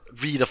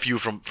read a few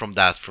from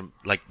that. From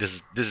like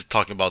this is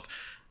talking about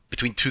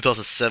between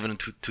 2007 and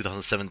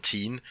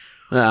 2017.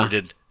 Yeah. We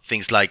did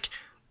things like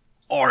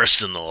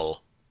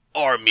Arsenal,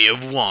 Army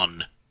of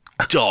One,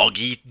 Dog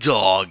Eat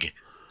Dog,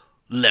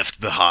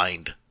 Left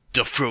Behind,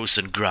 The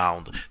Frozen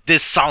Ground.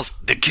 This sounds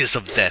The Kiss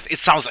of Death. It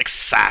sounds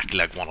exactly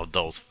like one of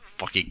those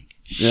fucking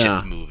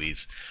shit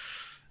movies.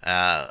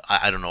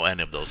 I don't know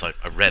any of those.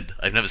 I've read.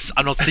 I've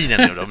not seen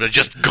any of them. They're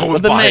just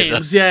going by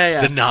names.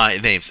 The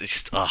names. It's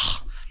just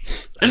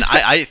And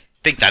I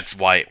think that's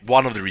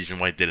one of the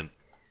reasons why it didn't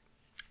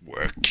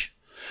work.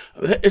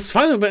 It's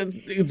funny, but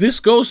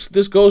this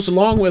goes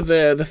along with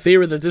the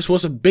theory that this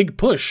was a big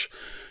push,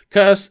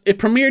 because it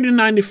premiered in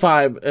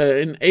 '95,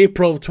 in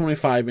April of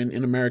 25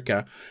 in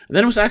America, and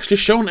then it was actually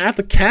shown at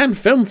the Cannes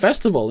Film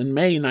Festival in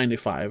May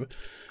 '95.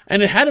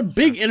 And it had a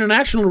big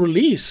international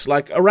release,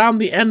 like around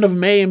the end of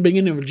May and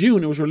beginning of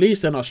June. It was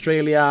released in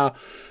Australia,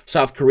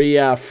 South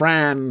Korea,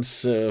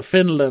 France,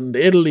 Finland,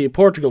 Italy,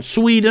 Portugal,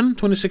 Sweden,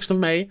 26th of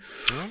May,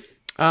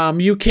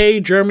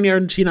 UK, Germany,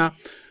 Argentina.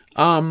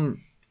 And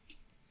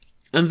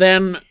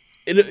then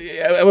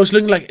I was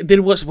looking like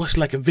it was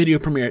like a video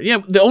premiere. Yeah,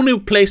 the only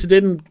place it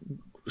didn't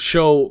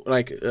show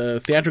like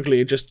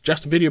theatrically,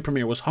 just video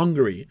premiere was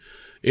Hungary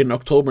in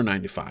October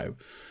 '95.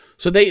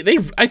 So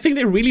I think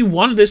they really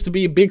wanted this to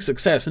be a big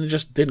success, and it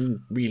just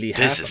didn't really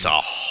happen. This is a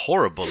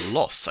horrible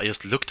loss. I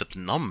just looked at the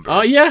numbers.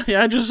 Oh yeah,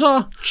 I just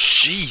saw.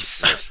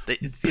 Jesus.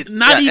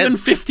 Not even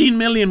 15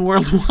 million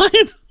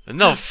worldwide.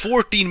 No,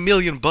 14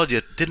 million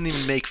budget didn't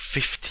even make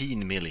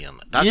 15 million.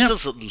 That's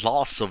just a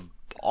loss of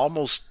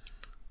almost,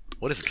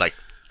 what is it, like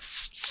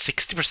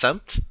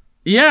 60%?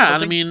 Yeah, something?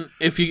 and I mean,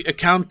 if you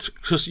account,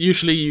 because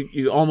usually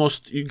you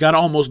gotta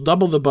almost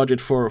double the budget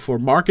for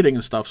marketing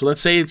and stuff. So let's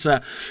say it's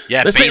let's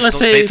say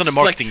based on the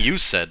marketing you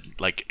said,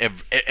 like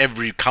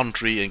every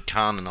country in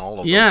Cannes and all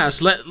of those. Yeah,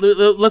 so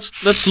let's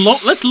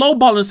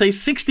lowball and say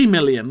 60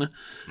 million,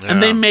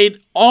 and they made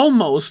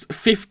almost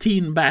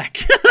 15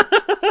 back.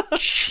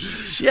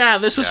 Jesus. Yeah,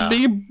 this was a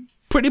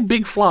pretty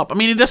big flop. I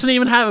mean, it doesn't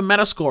even have a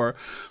Metascore,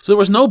 so there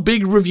was no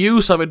big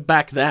reviews of it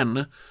back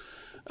then.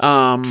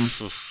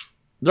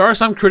 There are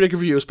some critic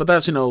reviews, but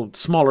that's,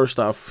 smaller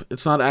stuff.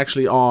 It's not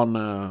actually on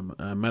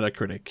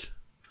Metacritic.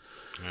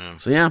 Yeah.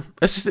 So yeah,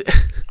 it's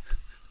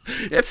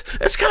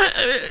kind of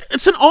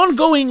it's an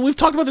ongoing. We've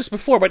talked about this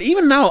before, but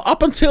even now,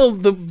 up until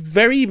the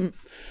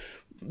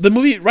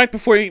movie right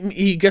before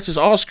he gets his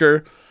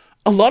Oscar,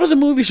 a lot of the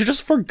movies are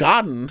just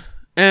forgotten.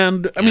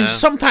 And I mean,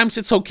 sometimes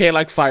it's okay,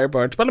 like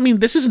Firebird, but I mean,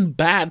 this isn't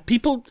bad.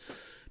 People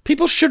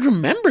should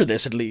remember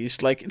this at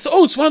least. Like, it's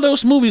one of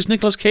those movies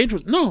Nicolas Cage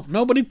was. No,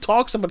 nobody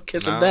talks about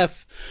Kiss of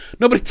Death.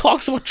 Nobody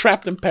talks about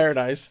Trapped in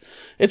Paradise.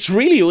 It's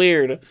really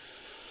weird.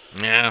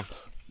 Yeah.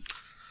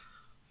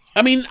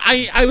 I mean,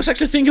 I was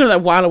actually thinking of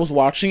that while I was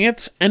watching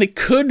it, and it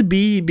could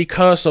be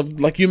because of,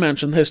 like you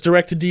mentioned, his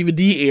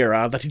direct-to-DVD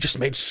era, that he just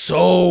made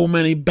so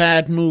many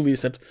bad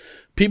movies that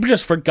people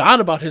just forgot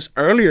about his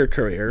earlier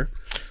career.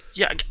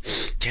 Yeah,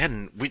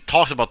 again, we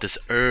talked about this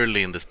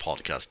early in this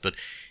podcast, but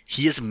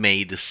he has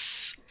made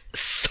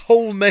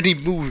so many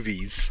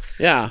movies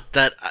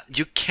that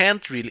you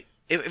can't really,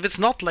 if it's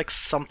not like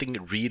something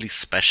really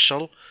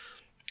special,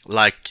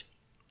 like,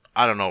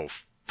 I don't know,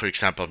 for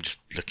example, I'm just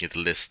looking at the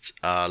list,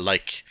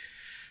 like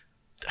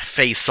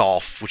Face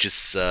Off, which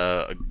is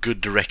a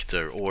good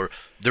director, or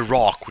The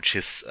Rock, which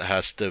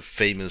has the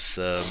famous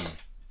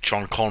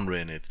Sean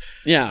Connery in it,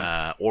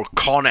 or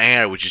Con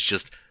Air, which is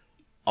just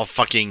a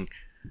fucking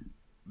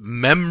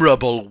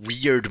memorable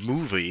weird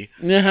movie.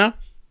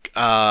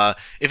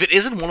 If it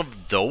isn't one of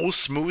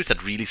those movies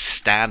that really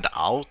stand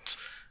out,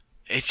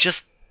 it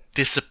just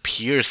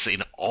disappears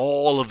in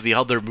all of the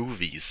other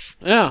movies.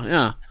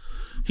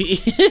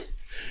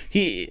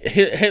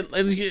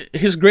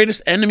 His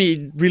greatest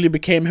enemy really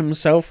became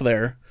himself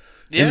there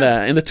in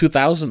the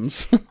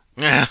 2000s.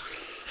 Yeah,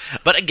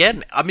 but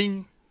again, I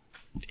mean,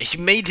 he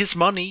made his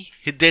money.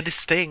 He did his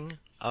thing.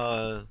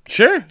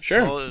 Sure.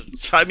 So,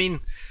 I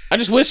mean, I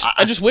just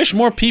wish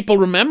more people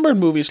remembered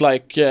movies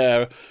like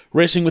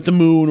Racing with the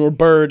Moon or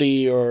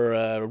Birdie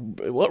or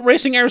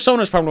Racing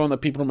Arizona is probably one that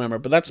people remember,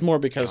 but that's more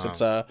because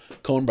it's a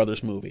Coen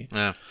Brothers movie.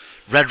 Yeah,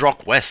 Red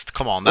Rock West.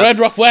 Come on, Red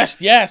Rock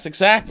West. Yes,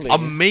 exactly.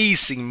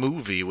 Amazing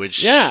movie,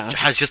 which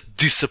has just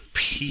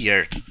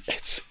disappeared.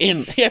 It's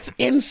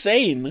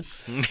insane.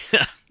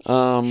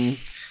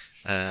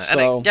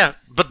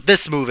 But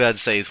this movie, I'd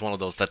say, is one of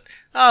those that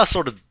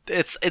sort of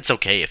it's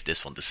okay if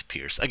this one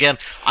disappears. Again,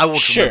 I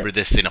won't remember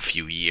this in a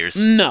few years.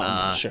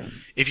 No, sure.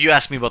 If you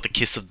ask me about the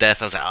Kiss of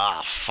Death, I was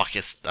like, fuck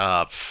it.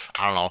 I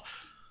don't know.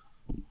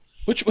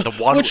 Which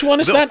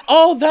one is that?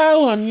 Oh, that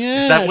one.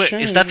 Yeah.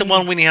 Is that the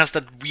one when he has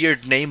that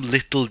weird name,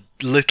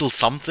 Little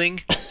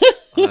something?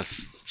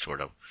 That's sort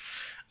of.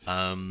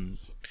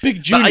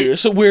 Big Junior.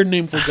 It's a weird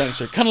name for a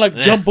gangster. Kind of like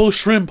Jumbo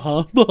Shrimp,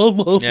 huh?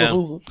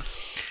 Yeah.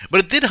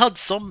 But it did have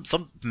some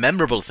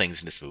memorable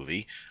things in this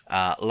movie.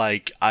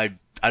 Like I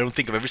don't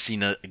think I've ever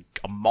seen a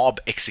mob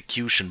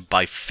execution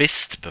by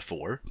fist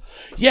before.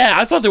 Yeah,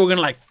 I thought they were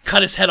gonna like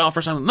cut his head off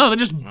or something. No, they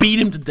just beat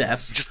him to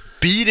death. Just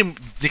beat him.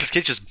 Nicolas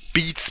Cage just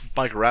beats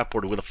Michael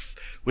Rappaport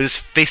with his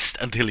fist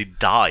until he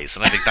dies,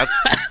 and I think that's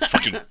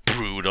fucking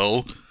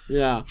brutal.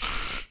 Yeah.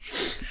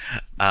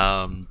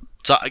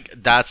 So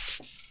that's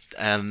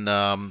and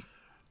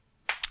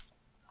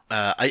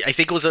I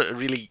think it was a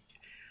really,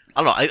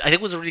 I don't know. I think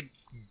it was a really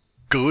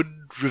good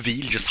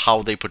reveal, just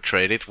how they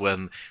portrayed it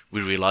when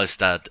we realized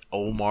that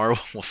Omar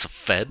was a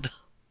Fed.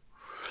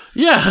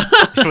 Yeah.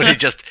 When he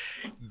just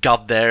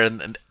got there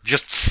and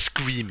just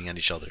screaming at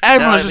each other.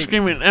 Everyone's just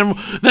screaming, and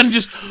then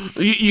just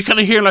you kind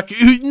of hear like,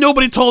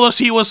 nobody told us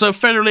he was a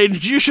federal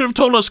agent. You should have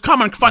told us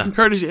common fucking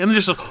courtesy. And then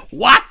just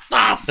what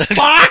the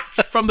fuck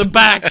from the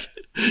back.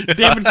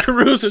 David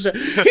Caruso said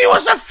he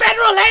was a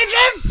federal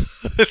agent.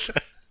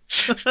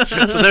 So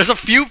there's a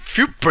few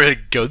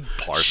pretty good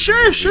parts.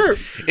 Sure.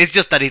 It's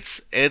just that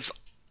it's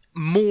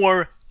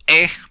more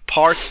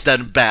parts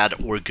than bad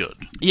or good.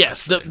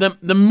 Yes, the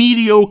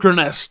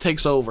mediocreness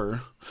takes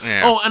over.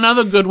 Yeah. Oh,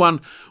 another good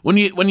one. When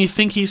you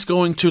think he's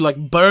going to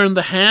like burn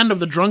the hand of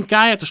the drunk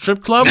guy at the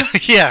strip club.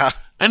 Yeah.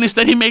 And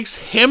instead he makes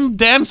him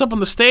dance up on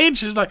the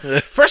stage. He's like,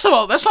 first of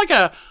all, that's like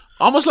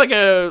almost like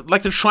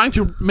they're trying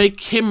to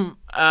make him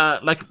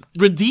like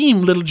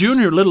redeem Little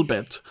Junior a little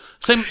bit.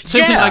 Same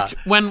thing like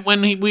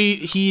when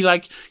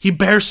he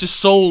bears his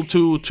soul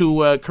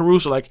to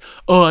Caruso, like,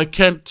 oh, I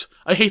can't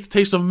I hate the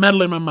taste of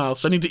metal in my mouth,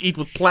 so I need to eat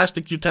with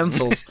plastic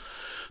utensils.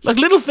 Like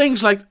little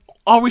things like,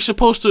 are we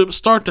supposed to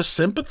start to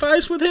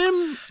sympathize with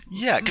him?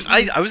 Yeah, because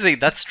I would say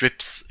that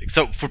strips.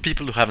 So for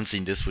people who haven't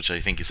seen this, which I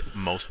think is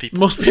most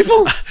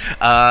people,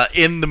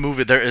 in the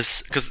movie there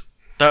is, because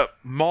the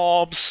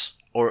mobs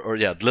or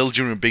Little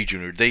Junior and Big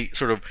Junior, they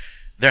sort of,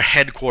 their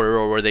headquarters,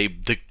 or where they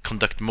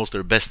conduct most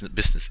of their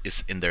business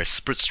is in their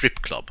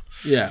strip club.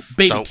 Yeah,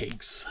 baby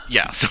cakes.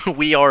 Yeah, so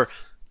we are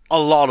a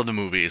lot of the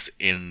movies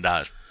in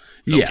that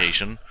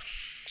location.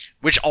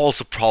 Which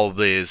also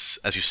probably is,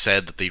 as you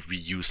said, that they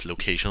reuse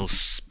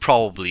locations,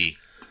 probably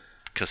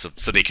because of,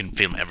 so they can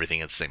film everything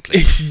at the same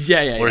place.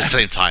 Or at the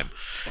same time.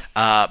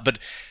 But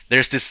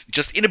there's this,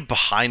 just in the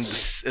behind,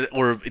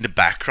 or in the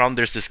background,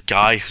 there's this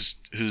guy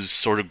who's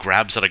sort of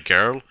grabs at a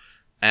girl,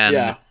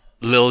 and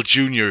Lil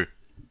Junior,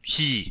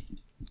 he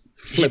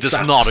does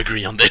not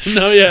agree on this.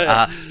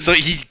 So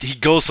he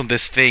goes on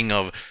this thing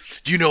of,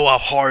 do you know how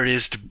hard it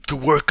is to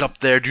work up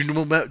there? Do you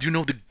know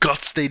the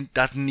guts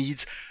that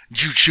needs?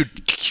 You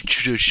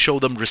should show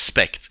them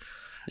respect.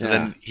 And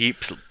then he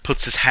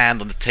puts his hand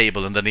on the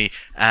table, and then he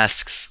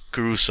asks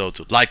Caruso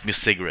to light me a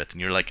cigarette. And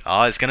you're like,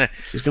 oh, he's gonna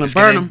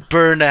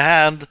burn the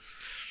hand.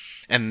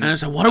 And I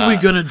said, what are we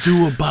gonna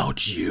do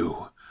about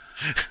you?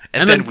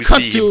 And then we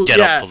see him get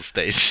up on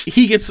stage.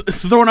 He gets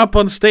thrown up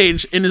on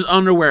stage in his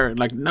underwear,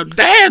 like, no,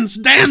 dance,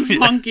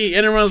 monkey.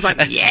 And everyone's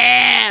like,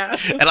 yeah.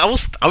 And I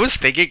was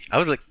thinking, I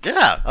was like,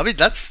 yeah, I mean,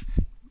 that's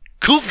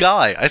cool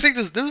guy. I think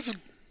there was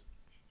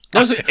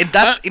in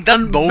that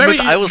moment,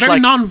 I was very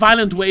like,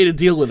 non-violent way to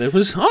deal with it. It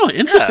was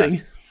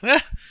interesting.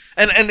 Yeah.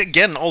 And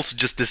again, also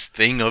just this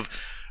thing of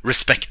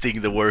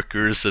respecting the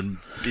workers and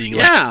being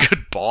like a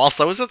good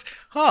boss. I was like,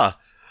 huh.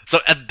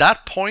 So at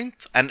that point,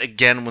 and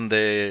again when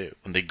they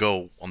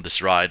go on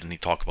this ride and he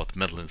talk about the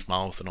metal in his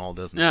mouth and all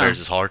that, and bears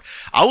his heart,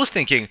 I was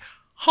thinking,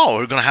 oh,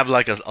 we're gonna have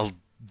like a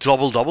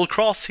double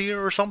cross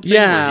here or something.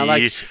 Yeah,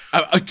 like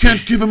I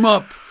can't give him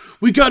up.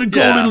 We gotta go,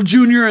 Little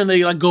Junior, and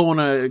they like go on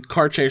a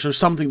car chase or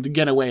something to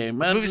get away.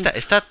 Man. Who is that?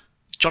 Is that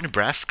Johnny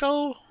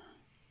Brasco?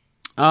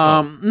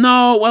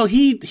 No. Well,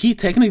 he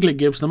technically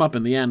gives them up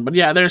in the end, but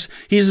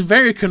he's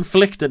very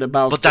conflicted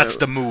about. But that's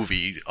the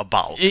movie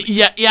about.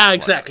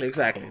 Exactly.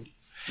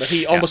 But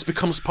he almost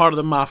becomes part of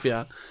the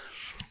mafia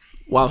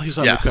while he's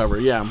undercover.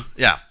 Yeah.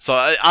 So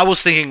I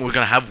was thinking we're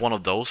gonna have one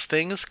of those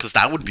things, because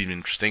that would be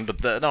interesting.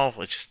 But no,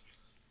 it's just.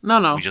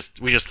 No.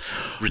 We just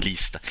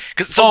released that.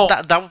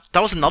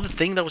 That was another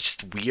thing that was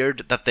just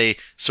weird, that they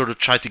sort of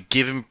tried to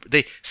give him.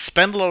 They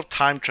spend a lot of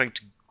time trying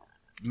to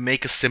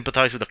make us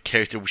sympathize with a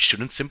character we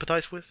shouldn't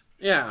sympathize with.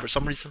 Yeah. For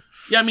some reason.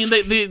 Yeah, I mean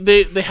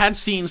they had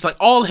scenes, like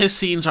all his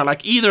scenes are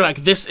like either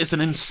like, this is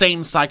an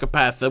insane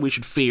psychopath that we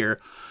should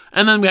fear,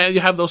 and then you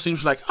have those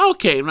scenes like,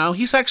 okay, now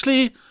he's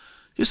actually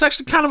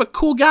kind of a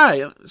cool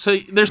guy. So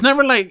there's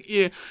never like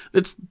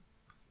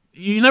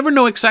you never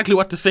know exactly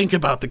what to think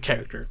about the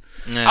character.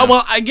 Yeah.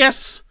 Well, I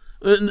guess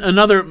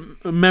another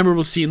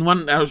memorable scene,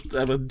 one that was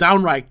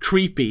downright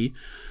creepy,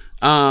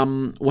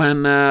 when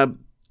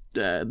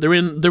they're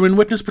in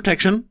witness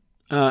protection,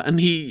 and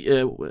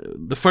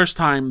the first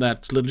time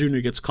that Little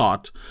Junior gets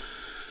caught,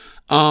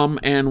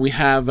 and we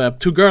have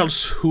two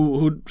girls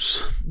who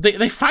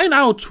they find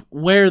out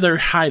where they're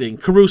hiding.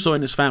 Caruso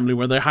and his family,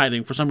 where they're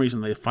hiding. For some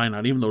reason, they find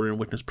out, even though they're in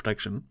witness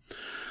protection.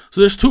 So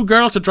there's two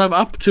girls that drive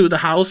up to the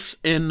house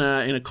in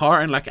a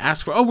car and like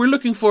ask for, we're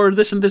looking for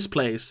this and this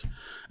place,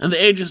 and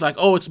the agent's like,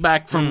 it's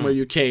back from where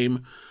you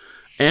came,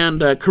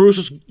 and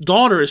Caruso's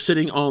daughter is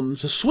sitting on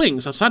the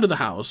swings outside of the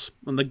house,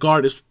 and the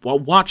guard is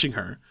watching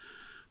her.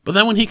 But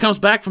then when he comes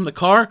back from the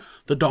car,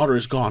 the daughter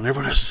is gone.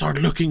 Everyone has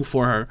started looking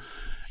for her,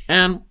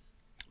 and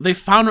they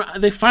find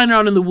her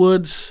out in the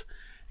woods.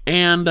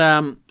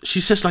 And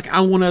she says, like, I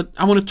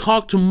wanna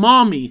talk to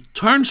mommy.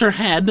 Turns her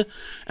head,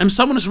 and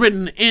someone has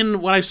written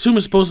in what I assume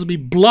is supposed to be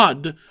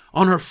blood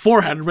on her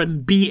forehead,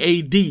 written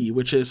BAD,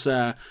 which is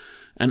an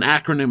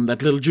acronym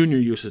that Little Junior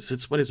uses.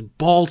 It's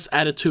balls,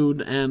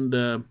 attitude,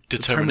 and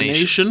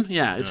determination.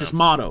 Yeah, it's his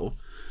motto.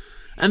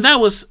 And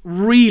that was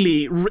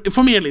really,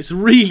 for me at least,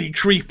 really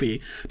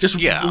creepy. Just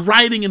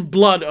writing in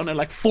blood on a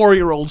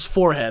 4-year-old's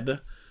forehead.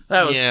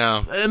 That was,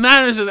 and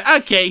that is just,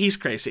 okay, he's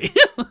crazy.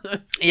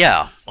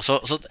 Yeah. So,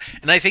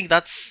 and I think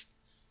that's,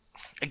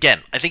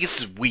 again, I think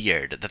it's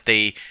weird that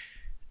they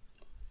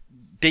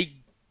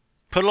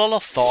put a lot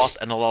of thought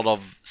and a lot of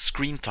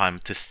screen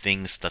time to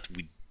things that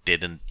we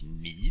didn't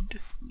need.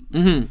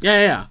 Mm-hmm.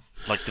 Yeah.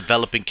 Like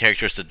developing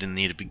characters that didn't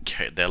need to be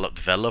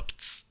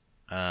developed.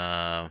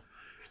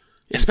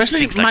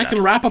 Especially Michael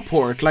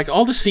Rappaport, like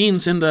all the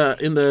scenes in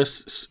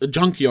the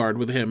junkyard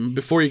with him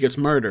before he gets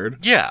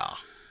murdered. Yeah.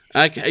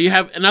 Like you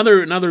have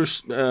another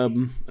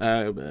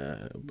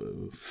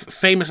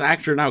famous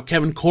actor now,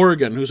 Kevin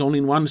Corrigan, who's only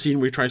in one scene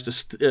where he tries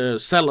to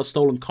sell a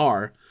stolen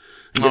car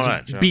and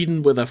gets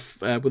beaten with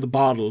a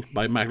bottle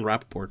by Michael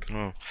Rappaport.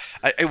 Oh.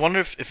 I wonder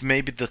if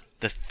maybe the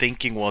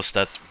thinking was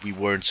that we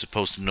weren't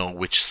supposed to know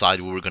which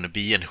side we were going to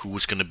be and who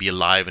was going to be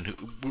alive, and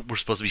who we're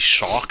supposed to be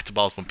shocked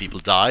about when people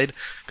died,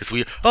 because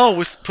we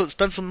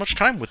spent so much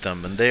time with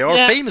them and they are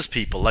famous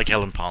people like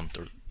Helen Pont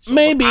or So,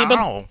 Maybe, I don't but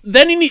know.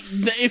 then you need.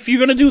 If you're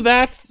gonna do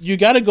that, you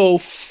got to go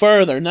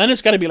further, and then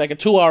it's got to be like a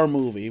 2-hour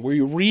movie where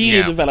you really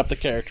Yeah. develop the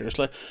characters.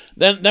 Like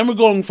then we're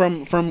going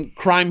from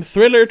crime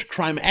thriller to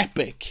crime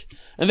epic,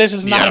 and this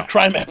is not Yeah. a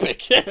crime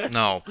epic.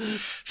 No.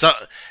 So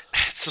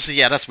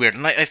yeah, that's weird.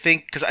 And I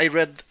think, because I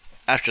read,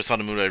 after I saw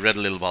the movie, I read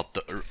a little about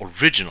the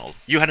original.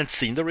 You hadn't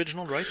seen the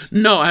original, right?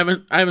 No, I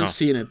haven't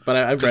seen it, but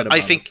I've read about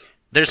I think it.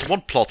 there's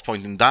one plot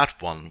point in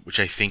that one which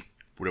I think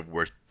would have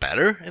worked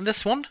better in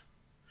this one.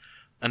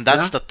 And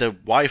that's Yeah? that the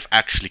wife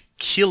actually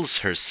kills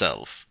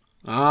herself.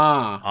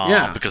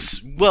 Yeah.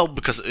 Because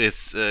it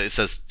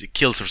says it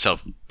kills herself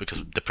because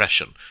of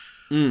depression.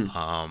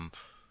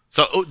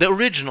 So the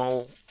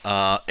original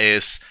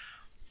is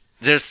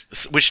there's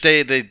which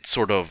they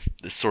sort of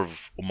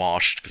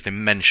homaged because they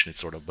mention it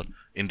sort of, but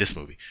in this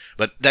movie,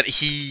 but that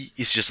he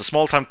is just a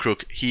small time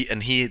crook.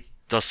 He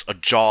does a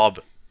job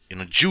in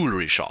a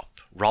jewelry shop,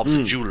 robs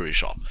a jewelry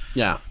shop,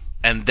 Yeah.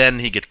 and then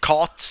he get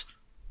caught,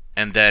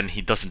 and then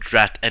he doesn't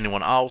rat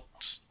anyone out.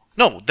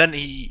 No, then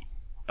he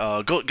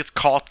gets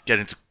caught, get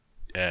into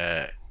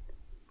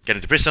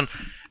prison,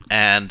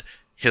 and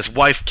his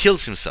wife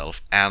kills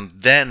himself, and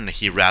then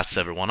he rats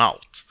everyone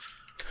out.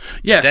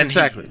 Yes, Then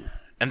exactly.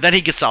 And then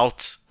he gets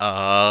out,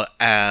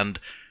 and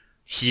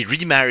he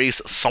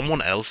remarries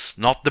someone else,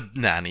 not the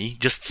nanny,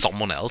 just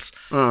someone else.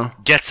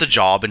 Gets a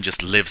job and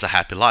just lives a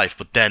happy life.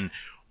 But then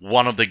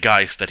one of the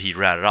guys that he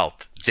ratted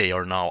out, they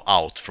are now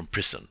out from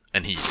prison,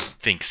 and he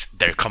thinks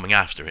they're coming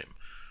after him.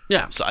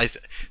 Yeah. So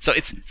so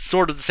it's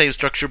sort of the same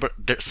structure, but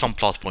there's some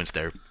plot points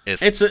there.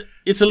 It's a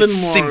little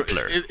more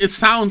simpler. It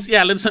sounds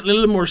a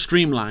little more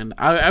streamlined.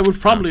 I would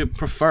probably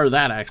prefer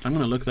that. Actually, I'm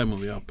gonna look that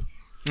movie up.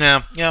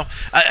 Yeah,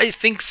 I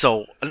think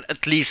so.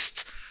 At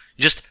least,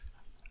 just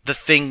the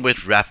thing with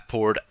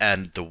Rappaport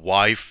and the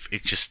wife,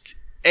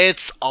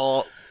 it's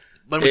all.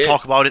 When we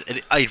talk about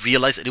it, I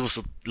realized it was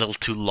a little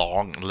too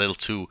long, a little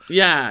too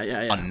Yeah.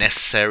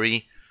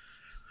 unnecessary.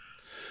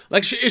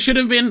 Like it should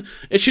have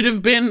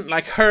been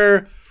like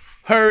her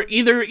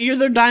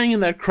either dying in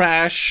that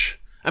crash.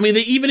 I mean,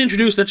 they even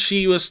introduced that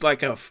she was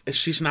like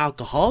she's an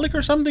alcoholic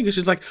or something. 'Cause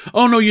she's like,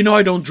 oh no,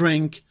 I don't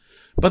drink,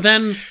 but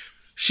then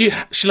she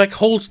like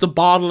holds the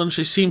bottle and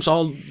she seems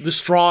all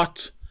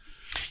distraught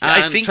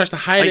and tries to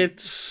hide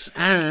it.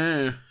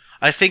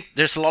 I think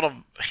there's a lot of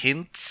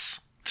hints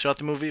throughout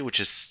the movie, which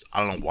is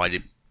I don't know why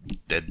they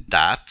did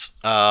that.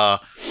 So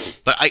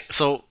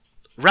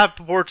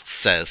Rappaport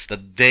says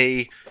that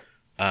they,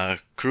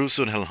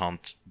 Crusoe and Helen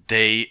Hunt,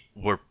 they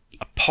were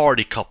a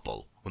party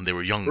couple when they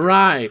were younger.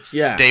 Right?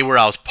 Yeah. They were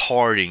out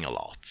partying a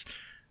lot,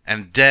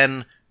 and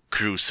then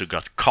Crusoe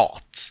got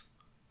caught,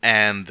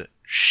 and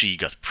she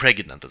got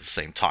pregnant at the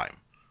same time.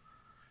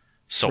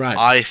 So Right.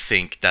 I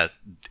think that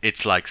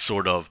it's like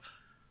sort of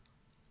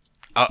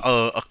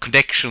a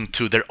connection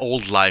to their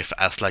old life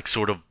as like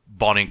sort of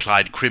Bonnie and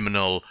Clyde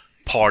criminal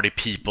party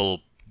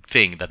people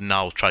thing that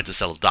now try to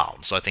settle down.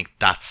 So I think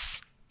that's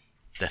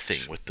the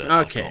thing with the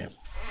Okay.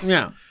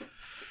 Yeah.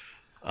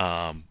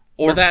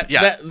 or But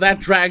yeah, that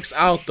drags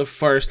out the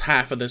first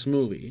half of this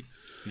movie.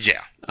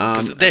 yeah.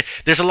 'Cause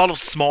there's a lot of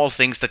small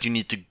things that you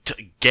need to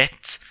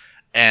get,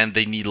 and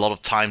they need a lot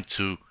of time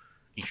to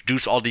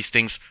introduce all these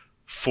things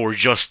for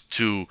just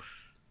to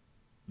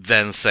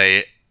then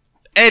say,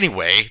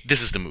 anyway,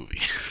 this is the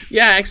movie.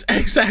 Yeah,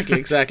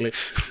 exactly.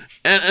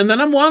 And then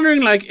I'm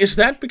wondering, like, is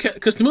that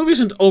because the movie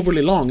isn't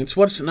overly long? It's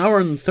an hour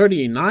and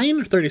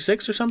 39 or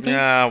 36 or something?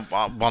 Yeah,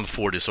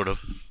 140 sort of.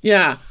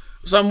 Yeah.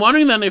 So I'm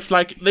wondering then if,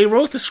 like, they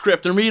wrote the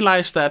script and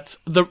realized that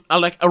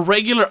like a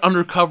regular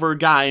undercover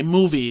guy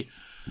movie,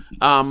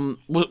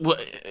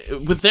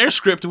 with their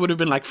script, it would have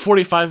been like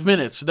 45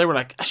 minutes. They were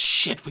like,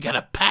 shit, we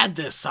gotta pad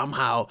this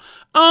somehow.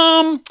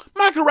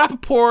 Michael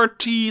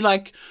Rappaport, he,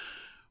 like,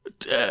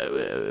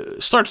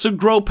 starts to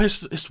grope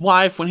his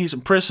wife when he's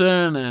in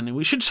prison, and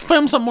we should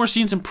film some more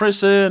scenes in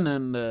prison,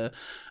 and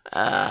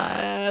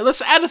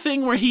let's add a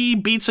thing where he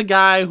beats a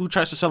guy who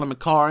tries to sell him a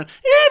car, and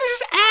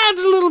just add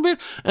a little bit,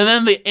 and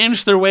then they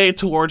inch their way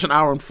towards an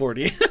hour and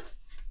 40.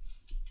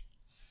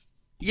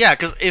 Yeah,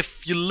 because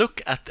if you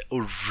look at the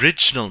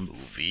original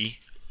movie,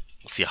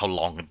 let's see how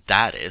long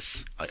that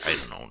is. I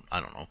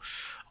don't know.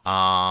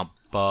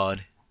 But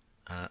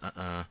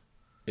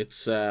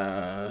It's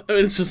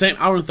the same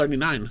hour and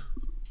 39.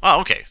 oh,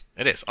 okay,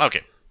 it is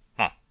okay.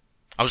 Huh.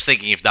 I was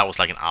thinking if that was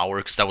like an hour,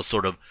 because that was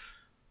sort of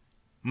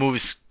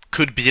movies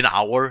could be an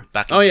hour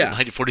back in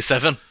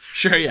 1947.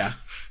 Sure, yeah.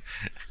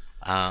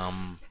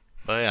 But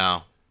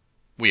yeah,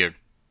 weird.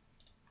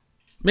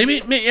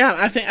 Maybe yeah.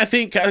 I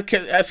think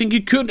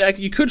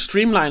you could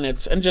streamline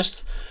it and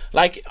just,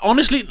 like,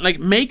 honestly, like,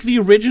 make the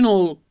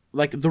original,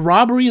 like, the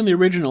robbery in the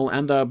original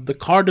and the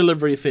car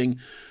delivery thing,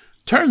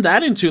 turn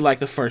that into, like,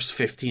 the first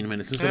 15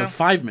 minutes instead of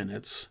 5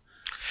 minutes,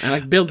 and,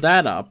 like, build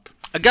that up.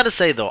 I gotta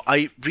say though,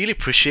 I really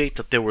appreciate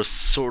that there was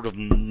sort of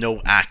no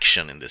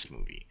action in this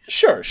movie.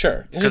 Sure.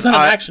 Because it's not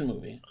an action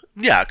movie.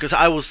 Yeah, because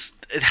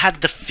it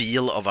had the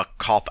feel of a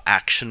cop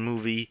action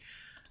movie,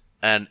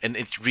 and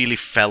it really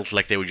felt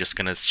like they were just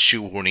gonna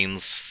shoehorn in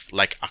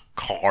like a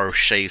car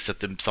chase at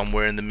them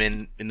somewhere in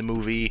the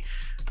movie,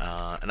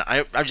 and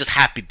I'm just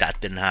happy that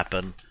didn't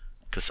happen,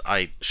 because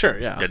I Sure,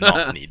 yeah. did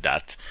not need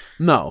that.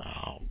 No.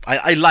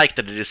 I like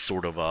that it is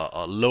sort of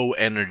a low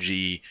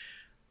energy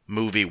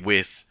movie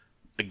with,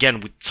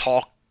 again,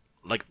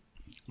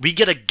 we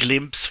get a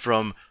glimpse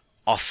from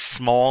a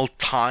small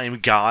time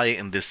guy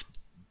in this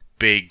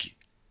big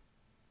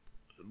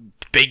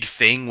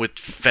thing with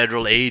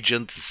federal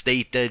agents,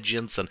 state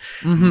agents, and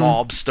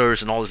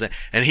mobsters and all this,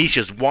 and he's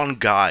just one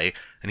guy,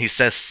 and he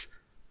says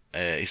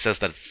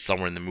that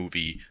somewhere in the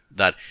movie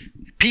that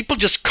people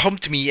just come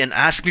to me and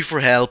ask me for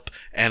help,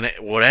 and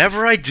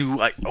whatever I do,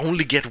 I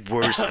only get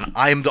worse, and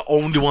I'm the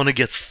only one who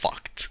gets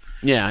fucked.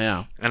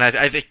 Yeah. And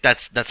I think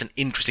that's an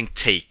interesting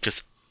take,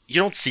 because you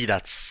don't see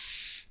that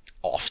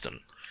often.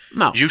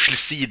 No. You usually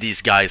see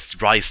these guys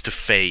rise to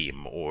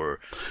fame, or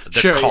the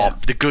Sure,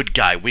 cop, the good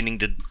guy, winning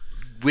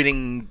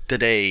the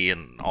day,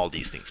 and all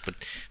these things. But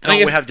And I now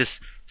guess- we have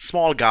this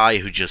small guy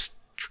who just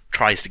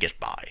tries to get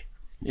by.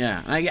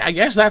 Yeah, I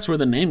guess that's where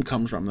the name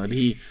comes from. That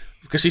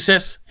because he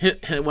says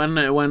when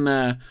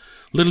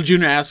Little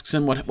Junior asks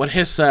him what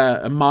his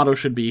motto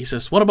should be, he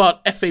says, "What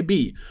about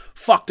FAB?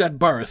 Fuck that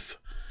birth."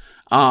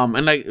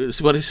 And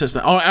what he says,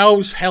 "Oh, I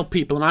always help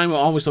people, and I'm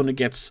always the one who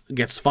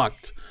gets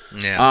fucked."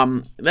 Yeah.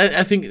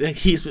 I think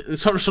that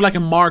it's sort of like a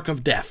mark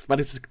of death, but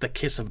it's the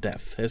kiss of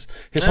death.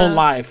 His whole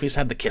life, he's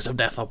had the kiss of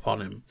death upon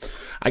him.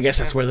 I guess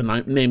that's where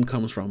the name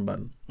comes from, but.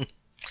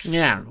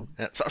 Yeah, I don't know.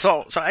 Yeah,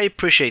 so I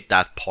appreciate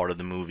that part of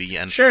the movie,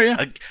 and Sure,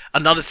 yeah.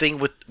 Another thing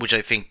which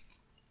I think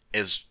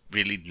is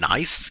really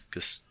nice,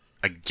 because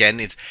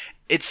again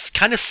it's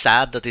kind of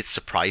sad that it's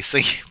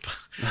surprising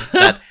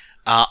that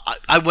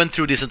I went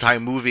through this entire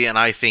movie, and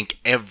I think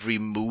every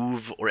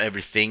move or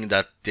everything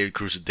that David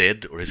Caruso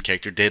did, or his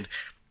character did,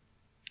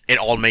 it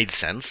all made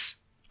sense.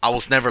 I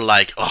was never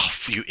like, "Oh,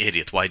 you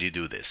idiot! Why do you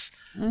do this?"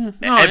 No,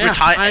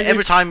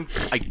 Every time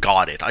I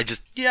got it, I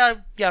just yeah,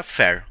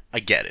 fair, I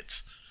get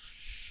it.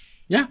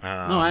 Yeah,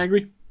 no, I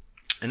agree.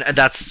 And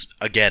that's,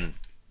 again,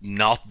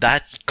 not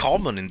that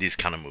common in these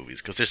kind of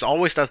movies, because there's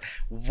always that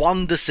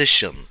one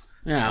decision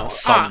Yeah,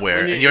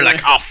 somewhere, and you're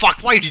like, "Oh fuck,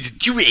 why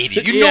did you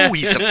idiot? You know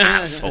he's an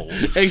asshole."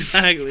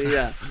 Exactly,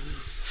 yeah.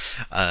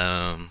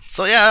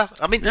 So yeah,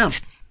 I mean, Yeah.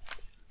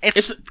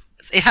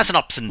 it has an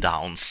ups and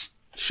downs.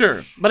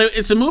 Sure, but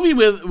it's a movie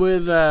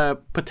with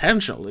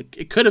potential.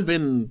 It could have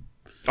been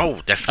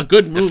Oh, definitely a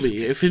good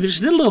movie if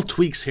there's little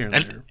tweaks here and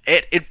And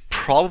there. it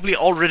probably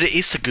already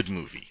is a good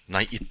movie.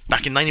 Back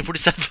in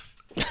 1947.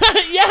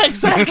 Yeah,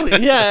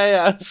 exactly.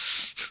 Yeah.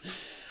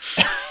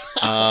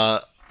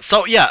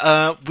 So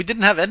yeah, we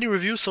didn't have any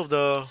reviews of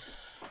the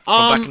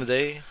from back in the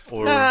day,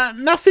 or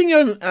Nothing.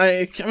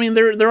 I mean,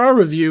 there are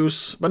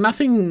reviews, but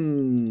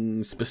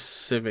nothing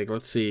specific.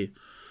 Let's see.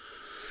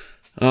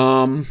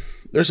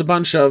 There's a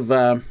bunch of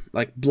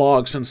like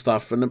blogs and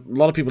stuff, and a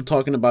lot of people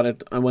talking about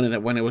it when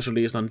it was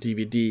released on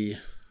DVD.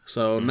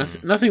 So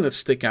nothing that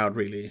stick out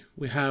really.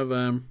 We have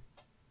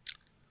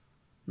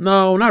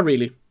no, not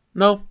really.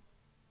 No.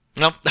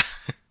 no.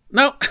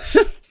 No.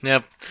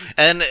 Yep.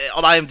 And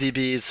on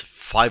IMDb it's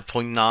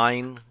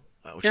 5.9,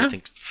 which Yeah. I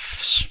think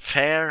is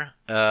fair.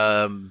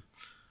 And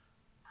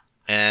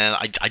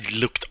I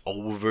looked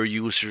over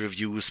user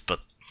reviews, but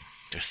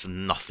there's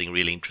nothing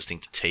really interesting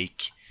to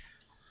take.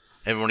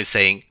 Everyone is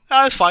saying,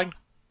 "Oh, it's fine."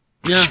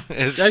 Yeah.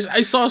 It's-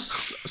 I saw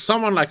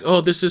someone like, "Oh,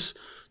 this is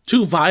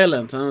too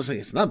violent," and I was like,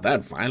 "It's not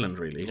that violent,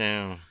 really."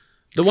 Yeah.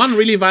 The one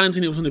really violent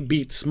thing was when he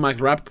beats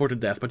Michael Rappaport to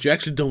death, but you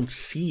actually don't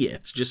see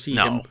it. You just see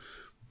No. him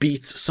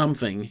beat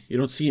something. You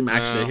don't see him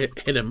actually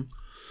hit him.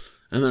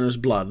 And then there's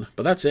blood.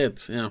 But that's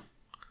it, yeah.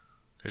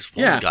 There's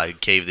one Yeah. guy who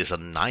gave this a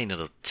 9 out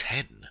of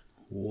 10.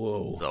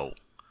 Whoa. So,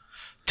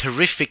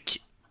 terrific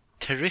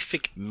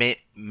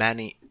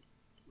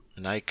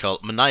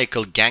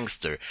maniacal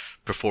gangster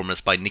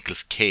performance by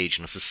Nicolas Cage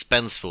in a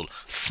suspenseful,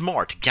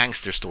 smart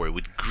gangster story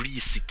with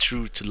greasy,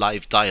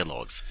 true-to-life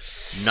dialogues.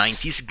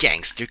 90s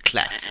gangster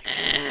classic.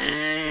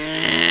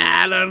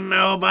 I don't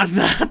know about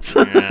that.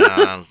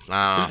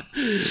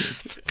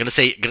 Gonna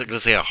say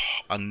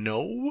a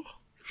no.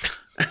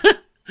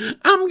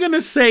 I'm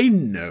gonna say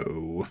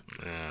no.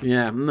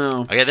 Yeah,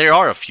 no. Okay, there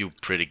are a few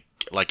pretty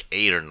like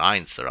 8 or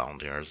 9s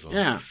around here. So.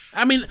 Yeah.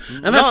 I mean,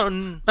 and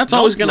No, that's not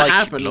always gonna like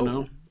happen, low. you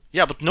know.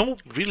 Yeah, but no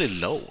really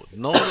low.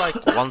 No like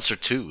 1s or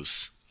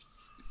 2s.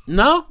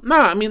 No,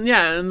 I mean,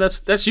 yeah, and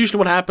that's usually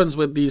what happens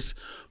with these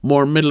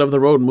more middle of the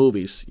road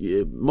movies.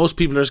 Most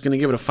people are just going to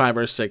give it a 5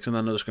 or a 6, and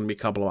then there's going to be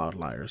a couple of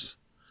outliers.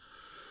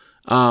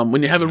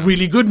 When you have a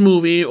really good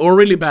movie or a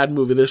really bad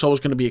movie, there's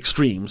always going to be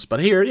extremes. But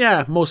here,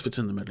 yeah, most of it's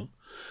in the middle.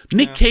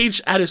 Nick Cage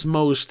at his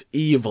most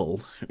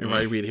evil. If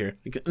I read here,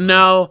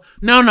 no,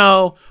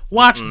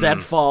 watch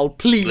Deadfall,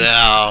 please.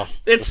 No.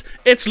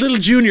 It's Little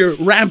Junior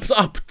ramped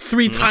up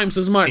 3 times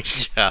as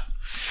much.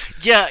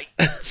 Yeah.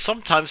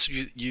 Sometimes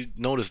you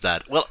notice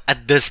that. Well,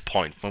 at this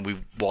point, when we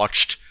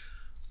watched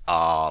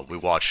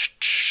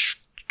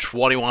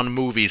 21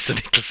 movies of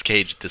Nicolas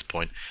Cage at this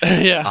point.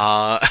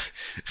 Yeah.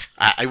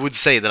 I would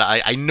say that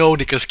I know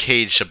Nicolas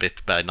Cage a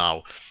bit by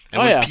now.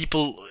 And when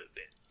people,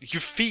 you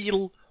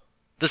feel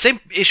the same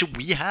issue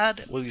we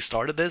had when we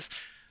started this,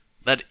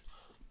 that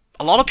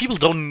a lot of people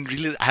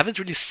haven't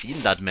really seen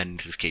that many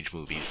Nicolas Cage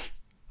movies.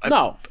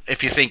 No.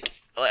 If you think,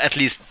 at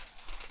least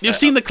you've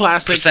seen the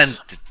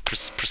classics.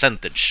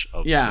 Percentage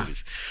of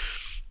movies.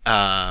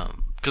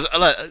 Because,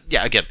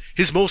 again,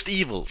 his most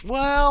evil.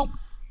 Well,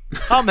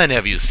 how many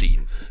have you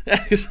seen?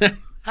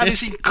 Have you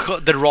seen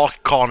The Rock,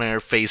 Con Air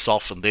face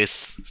off on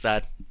this? Is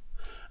that?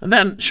 And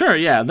then, sure,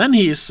 yeah. Then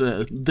he's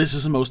this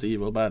is the most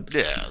evil. But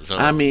yeah, so...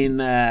 I mean,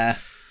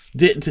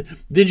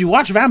 did you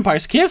watch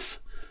Vampire's Kiss?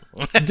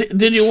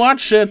 did you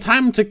watch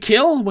Time to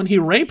Kill when he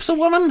rapes a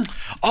woman?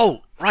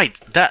 Oh, right.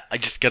 That I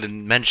just gotta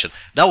mention.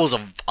 That was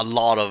a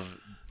lot of.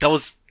 That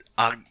was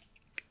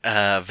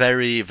a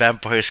very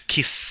Vampire's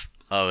Kiss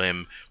of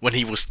him when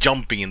he was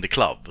jumping in the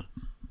club.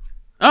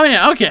 Oh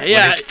yeah, okay,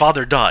 yeah. When his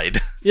father died.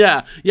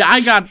 Yeah.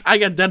 I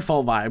got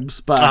Deadfall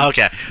vibes, but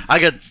okay, I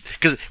got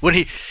because when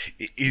he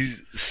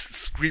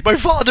screamed, "My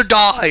father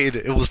died!"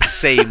 It was the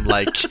same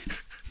like.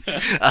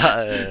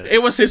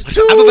 It was his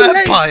I'm a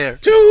vampire.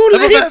 Too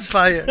late. I'm a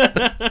vampire.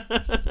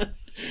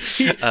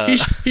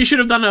 he should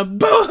have done a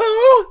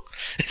boo-hoo.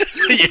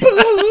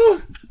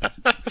 Boo-hoo.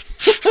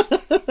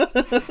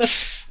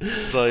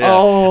 So yeah.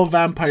 Oh,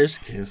 Vampire's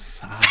Kiss.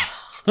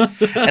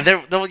 And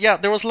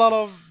there was a lot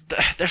of.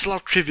 There's a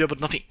lot of trivia,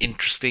 but nothing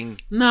interesting.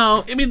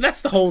 No, I mean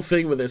that's the whole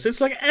thing with this. It's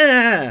like,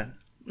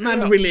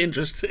 not really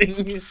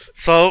interesting.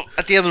 So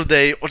at the end of the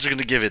day, what you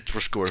gonna give it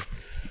for score?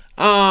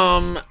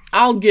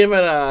 I'll give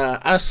it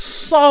a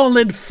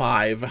solid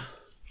 5.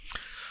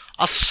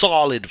 A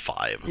solid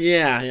 5.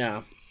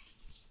 Yeah.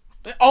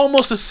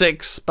 Almost a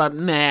 6, but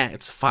nah,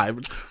 it's a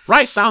 5.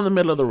 Right down the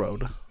middle of the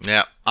road.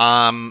 Yeah.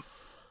 I'm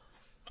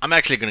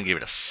actually gonna give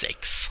it a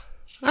 6.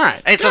 All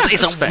right. It's a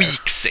fair.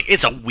 weak 6.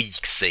 It's a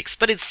weak 6,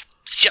 but it's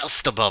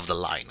just above the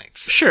line.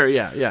 Sure.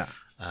 Yeah.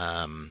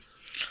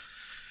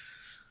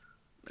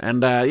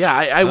 And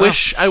I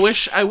wish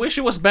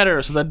it was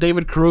better so that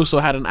David Caruso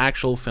had an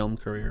actual film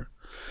career.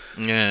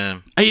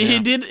 Yeah. He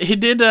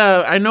did.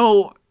 I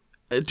know.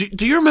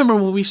 Do you remember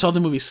when we saw the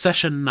movie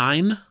Session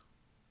 9?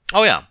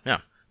 Oh yeah.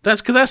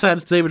 That's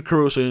David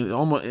Caruso,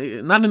 almost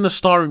not in the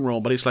starring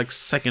role, but he's like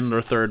second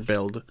or third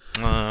build.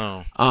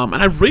 Oh. And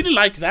I really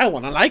like that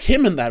one. I like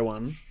him in that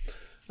one.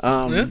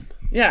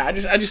 Yeah. I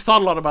just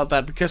thought a lot about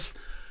that because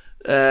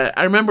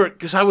I remember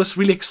because I was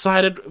really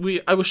excited.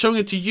 I was showing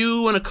it to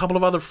you and a couple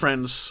of other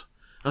friends.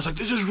 I was like,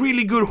 "This is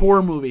really good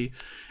horror movie,"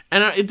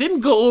 and it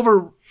didn't go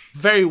over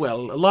very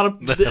well. A lot of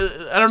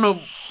I don't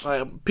know,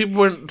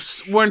 people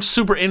weren't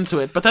super into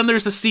it. But then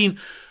there's the scene.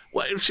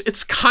 Well,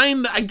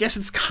 I guess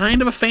it's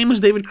kind of a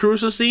famous David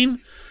Caruso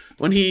scene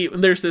when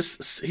there's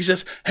this. He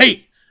says,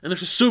 "Hey," and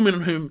there's a zoom in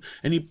on him,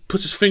 and he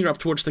puts his finger up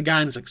towards the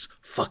guy, and he's like,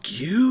 "Fuck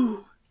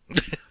you."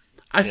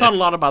 I thought a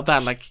lot about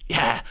that. Like,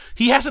 yeah,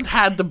 he hasn't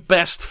had the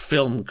best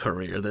film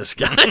career, this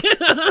guy.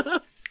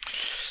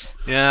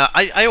 Yeah,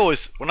 I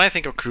always, when I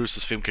think of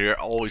Caruso's film career,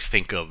 I always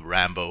think of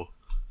Rambo.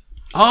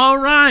 All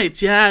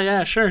right,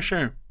 yeah, sure.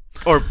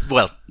 Or,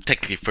 well,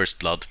 technically First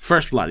Blood.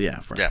 First Blood, yeah.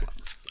 First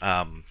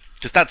Blood.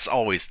 Just that's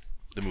always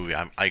the movie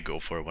I go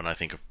for when I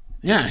think of.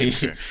 Yeah,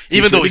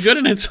 even though he's good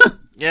in it.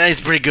 Yeah, he's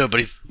pretty good, but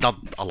he's not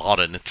a lot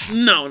in it.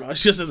 No,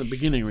 it's just in the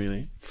beginning,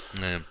 really.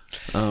 Yeah.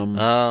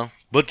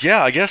 But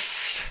yeah, I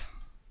guess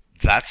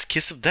that's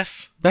Kiss of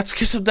Death. That's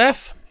Kiss of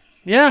Death.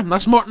 Yeah,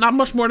 not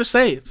much more to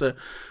say. It's a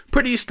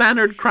pretty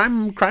standard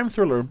crime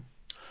thriller.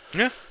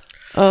 Yeah.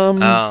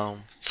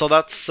 So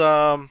that's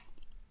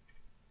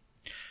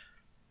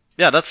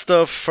that's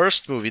the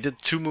first movie. We did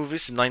 2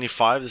 movies in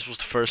 '95. This was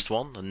the first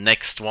one. The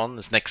next one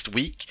is next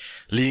week,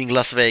 Leaving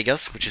Las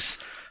Vegas, which is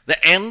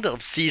the end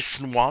of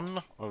season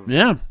 1 of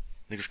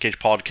Nicolas Cage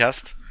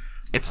podcast.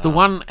 It's the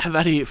one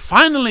that he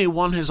finally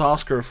won his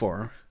Oscar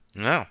for.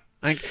 Yeah.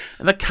 Like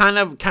that kind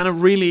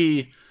of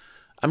really.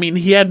 I mean,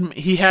 he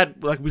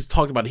had like we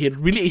talked about.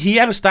 He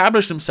had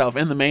established himself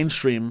in the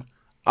mainstream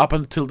up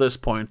until this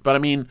point. But I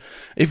mean,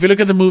 if you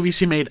look at the movies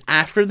he made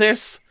after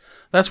this,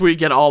 that's where you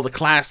get all the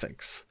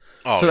classics.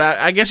 Oh, so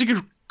I guess you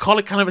could call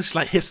it kind of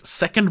like his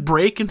second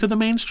break into the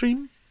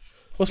mainstream.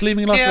 Was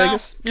Leaving Las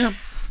Vegas? Yeah.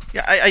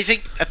 Yeah, I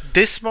think at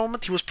this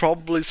moment he was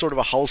probably sort of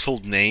a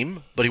household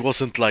name, but he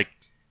wasn't like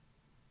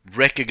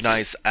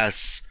recognized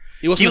as.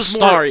 He wasn't a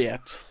star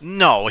yet.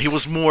 No, he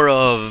was more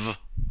of.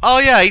 Oh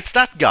yeah, it's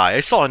that guy.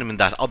 I saw him in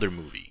that other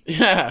movie.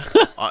 Yeah.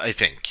 I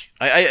think.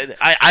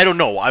 I don't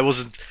know. I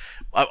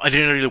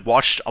didn't really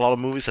watch a lot of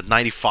movies at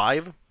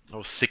 95. I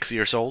was 6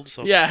 years old.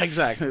 So. Yeah,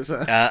 exactly.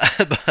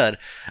 But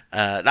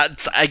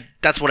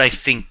that's what I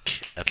think,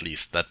 at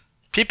least, that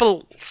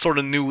people sort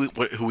of knew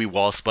who he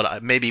was,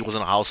 but maybe he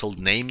wasn't a household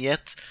name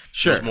yet.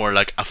 Sure. It was more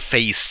like a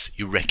face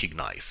you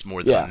recognize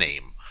more than a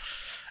name.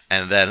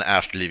 And then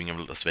after leaving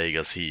Las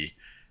Vegas, he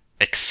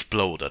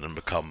exploded and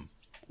become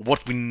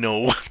what we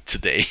know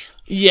today.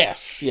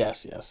 Yes.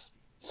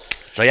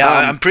 So yeah,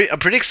 I'm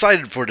pretty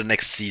excited for the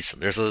next season.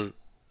 There's a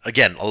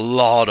again, a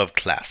lot of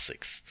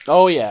classics.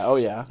 Oh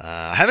yeah.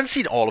 I haven't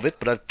seen all of it,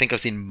 but I think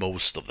I've seen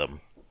most of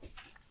them.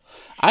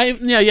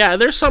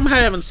 There's some I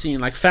haven't seen,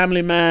 like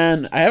Family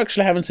Man. I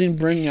actually haven't seen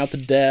Bringing Out the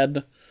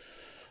Dead.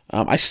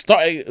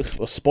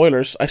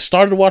 Spoilers. I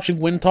started watching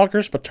Wind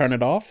Talkers, but turned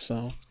it off.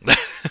 So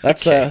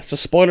that's it's a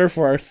spoiler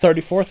for our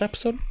 34th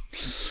episode.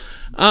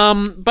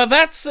 But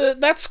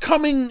that's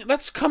coming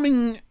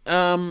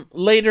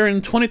later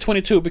in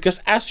 2022,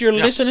 because as you're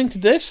listening to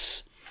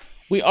this,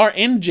 we are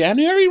in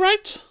January,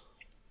 right?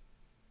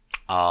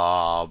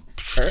 Yeah,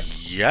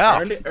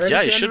 early it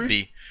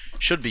January?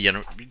 should be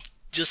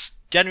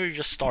January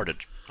just started,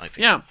 I think.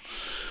 Yeah.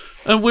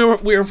 And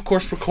we're of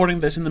course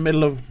recording this in the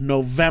middle of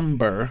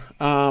November.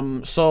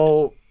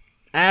 So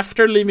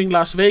after leaving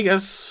Las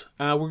Vegas,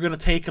 we're gonna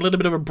take a little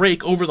bit of a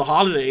break over the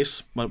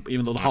holidays. Well,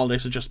 even though the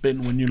holidays have just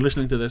been when you're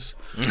listening to this.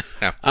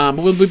 Yeah. But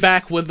we'll be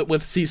back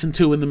with season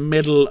 2 in the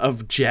middle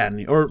of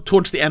January, or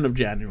towards the end of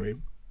January.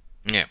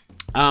 Yeah.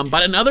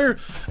 But another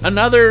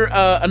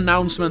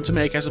announcement to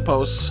make, I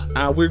suppose.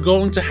 We're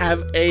going to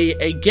have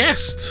a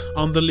guest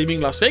on the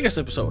Leaving Las Vegas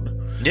episode.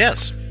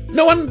 Yes.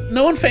 No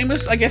one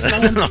famous, I guess. No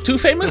one too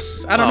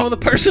famous. I don't know the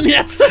person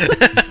yet.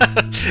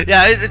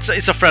 Yeah,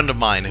 it's a friend of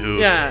mine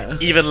who,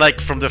 even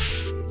like from the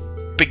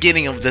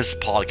beginning of this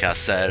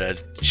podcast,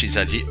 she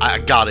said I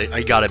got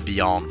it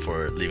beyond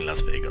for Leaving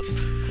Las Vegas.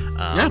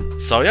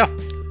 So yeah,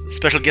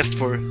 special guest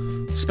for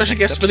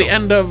the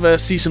end of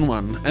season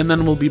 1, and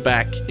then we'll be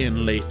back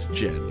in late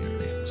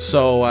January.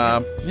 So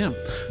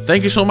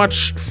thank you so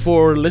much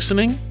for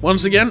listening.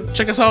 Once again,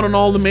 check us out on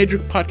all the major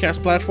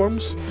podcast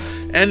platforms.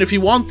 And if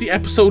you want the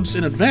episodes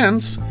in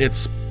advance,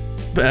 it's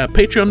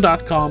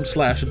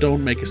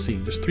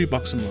patreon.com/don'tmakeascene. Just $3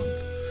 a month.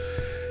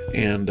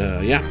 And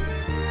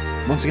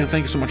once again,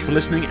 thank you so much for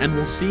listening, and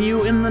we'll see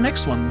you in the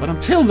next one. But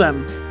until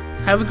then,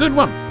 have a good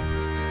one.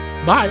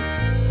 Bye.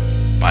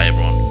 Bye,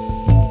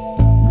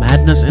 everyone.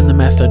 Madness in the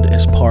Method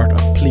is part of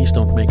Please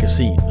Don't Make a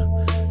Scene.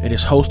 It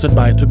is hosted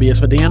by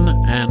Tobias Vedén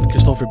and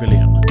Christopher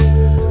Billén.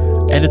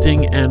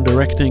 Editing and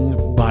directing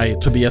by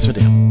Tobias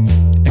Vedén.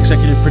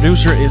 Executive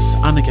producer is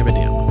Annika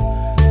Vedén.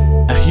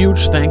 A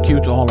huge thank you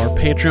to all our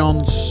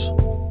Patreons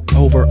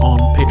over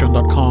on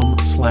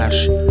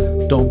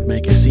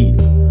patreon.com/don'tmakeascene.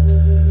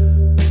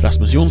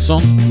 Rasmus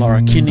Jonsson,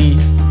 Laura Kinney,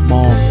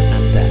 Mom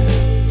and Dad.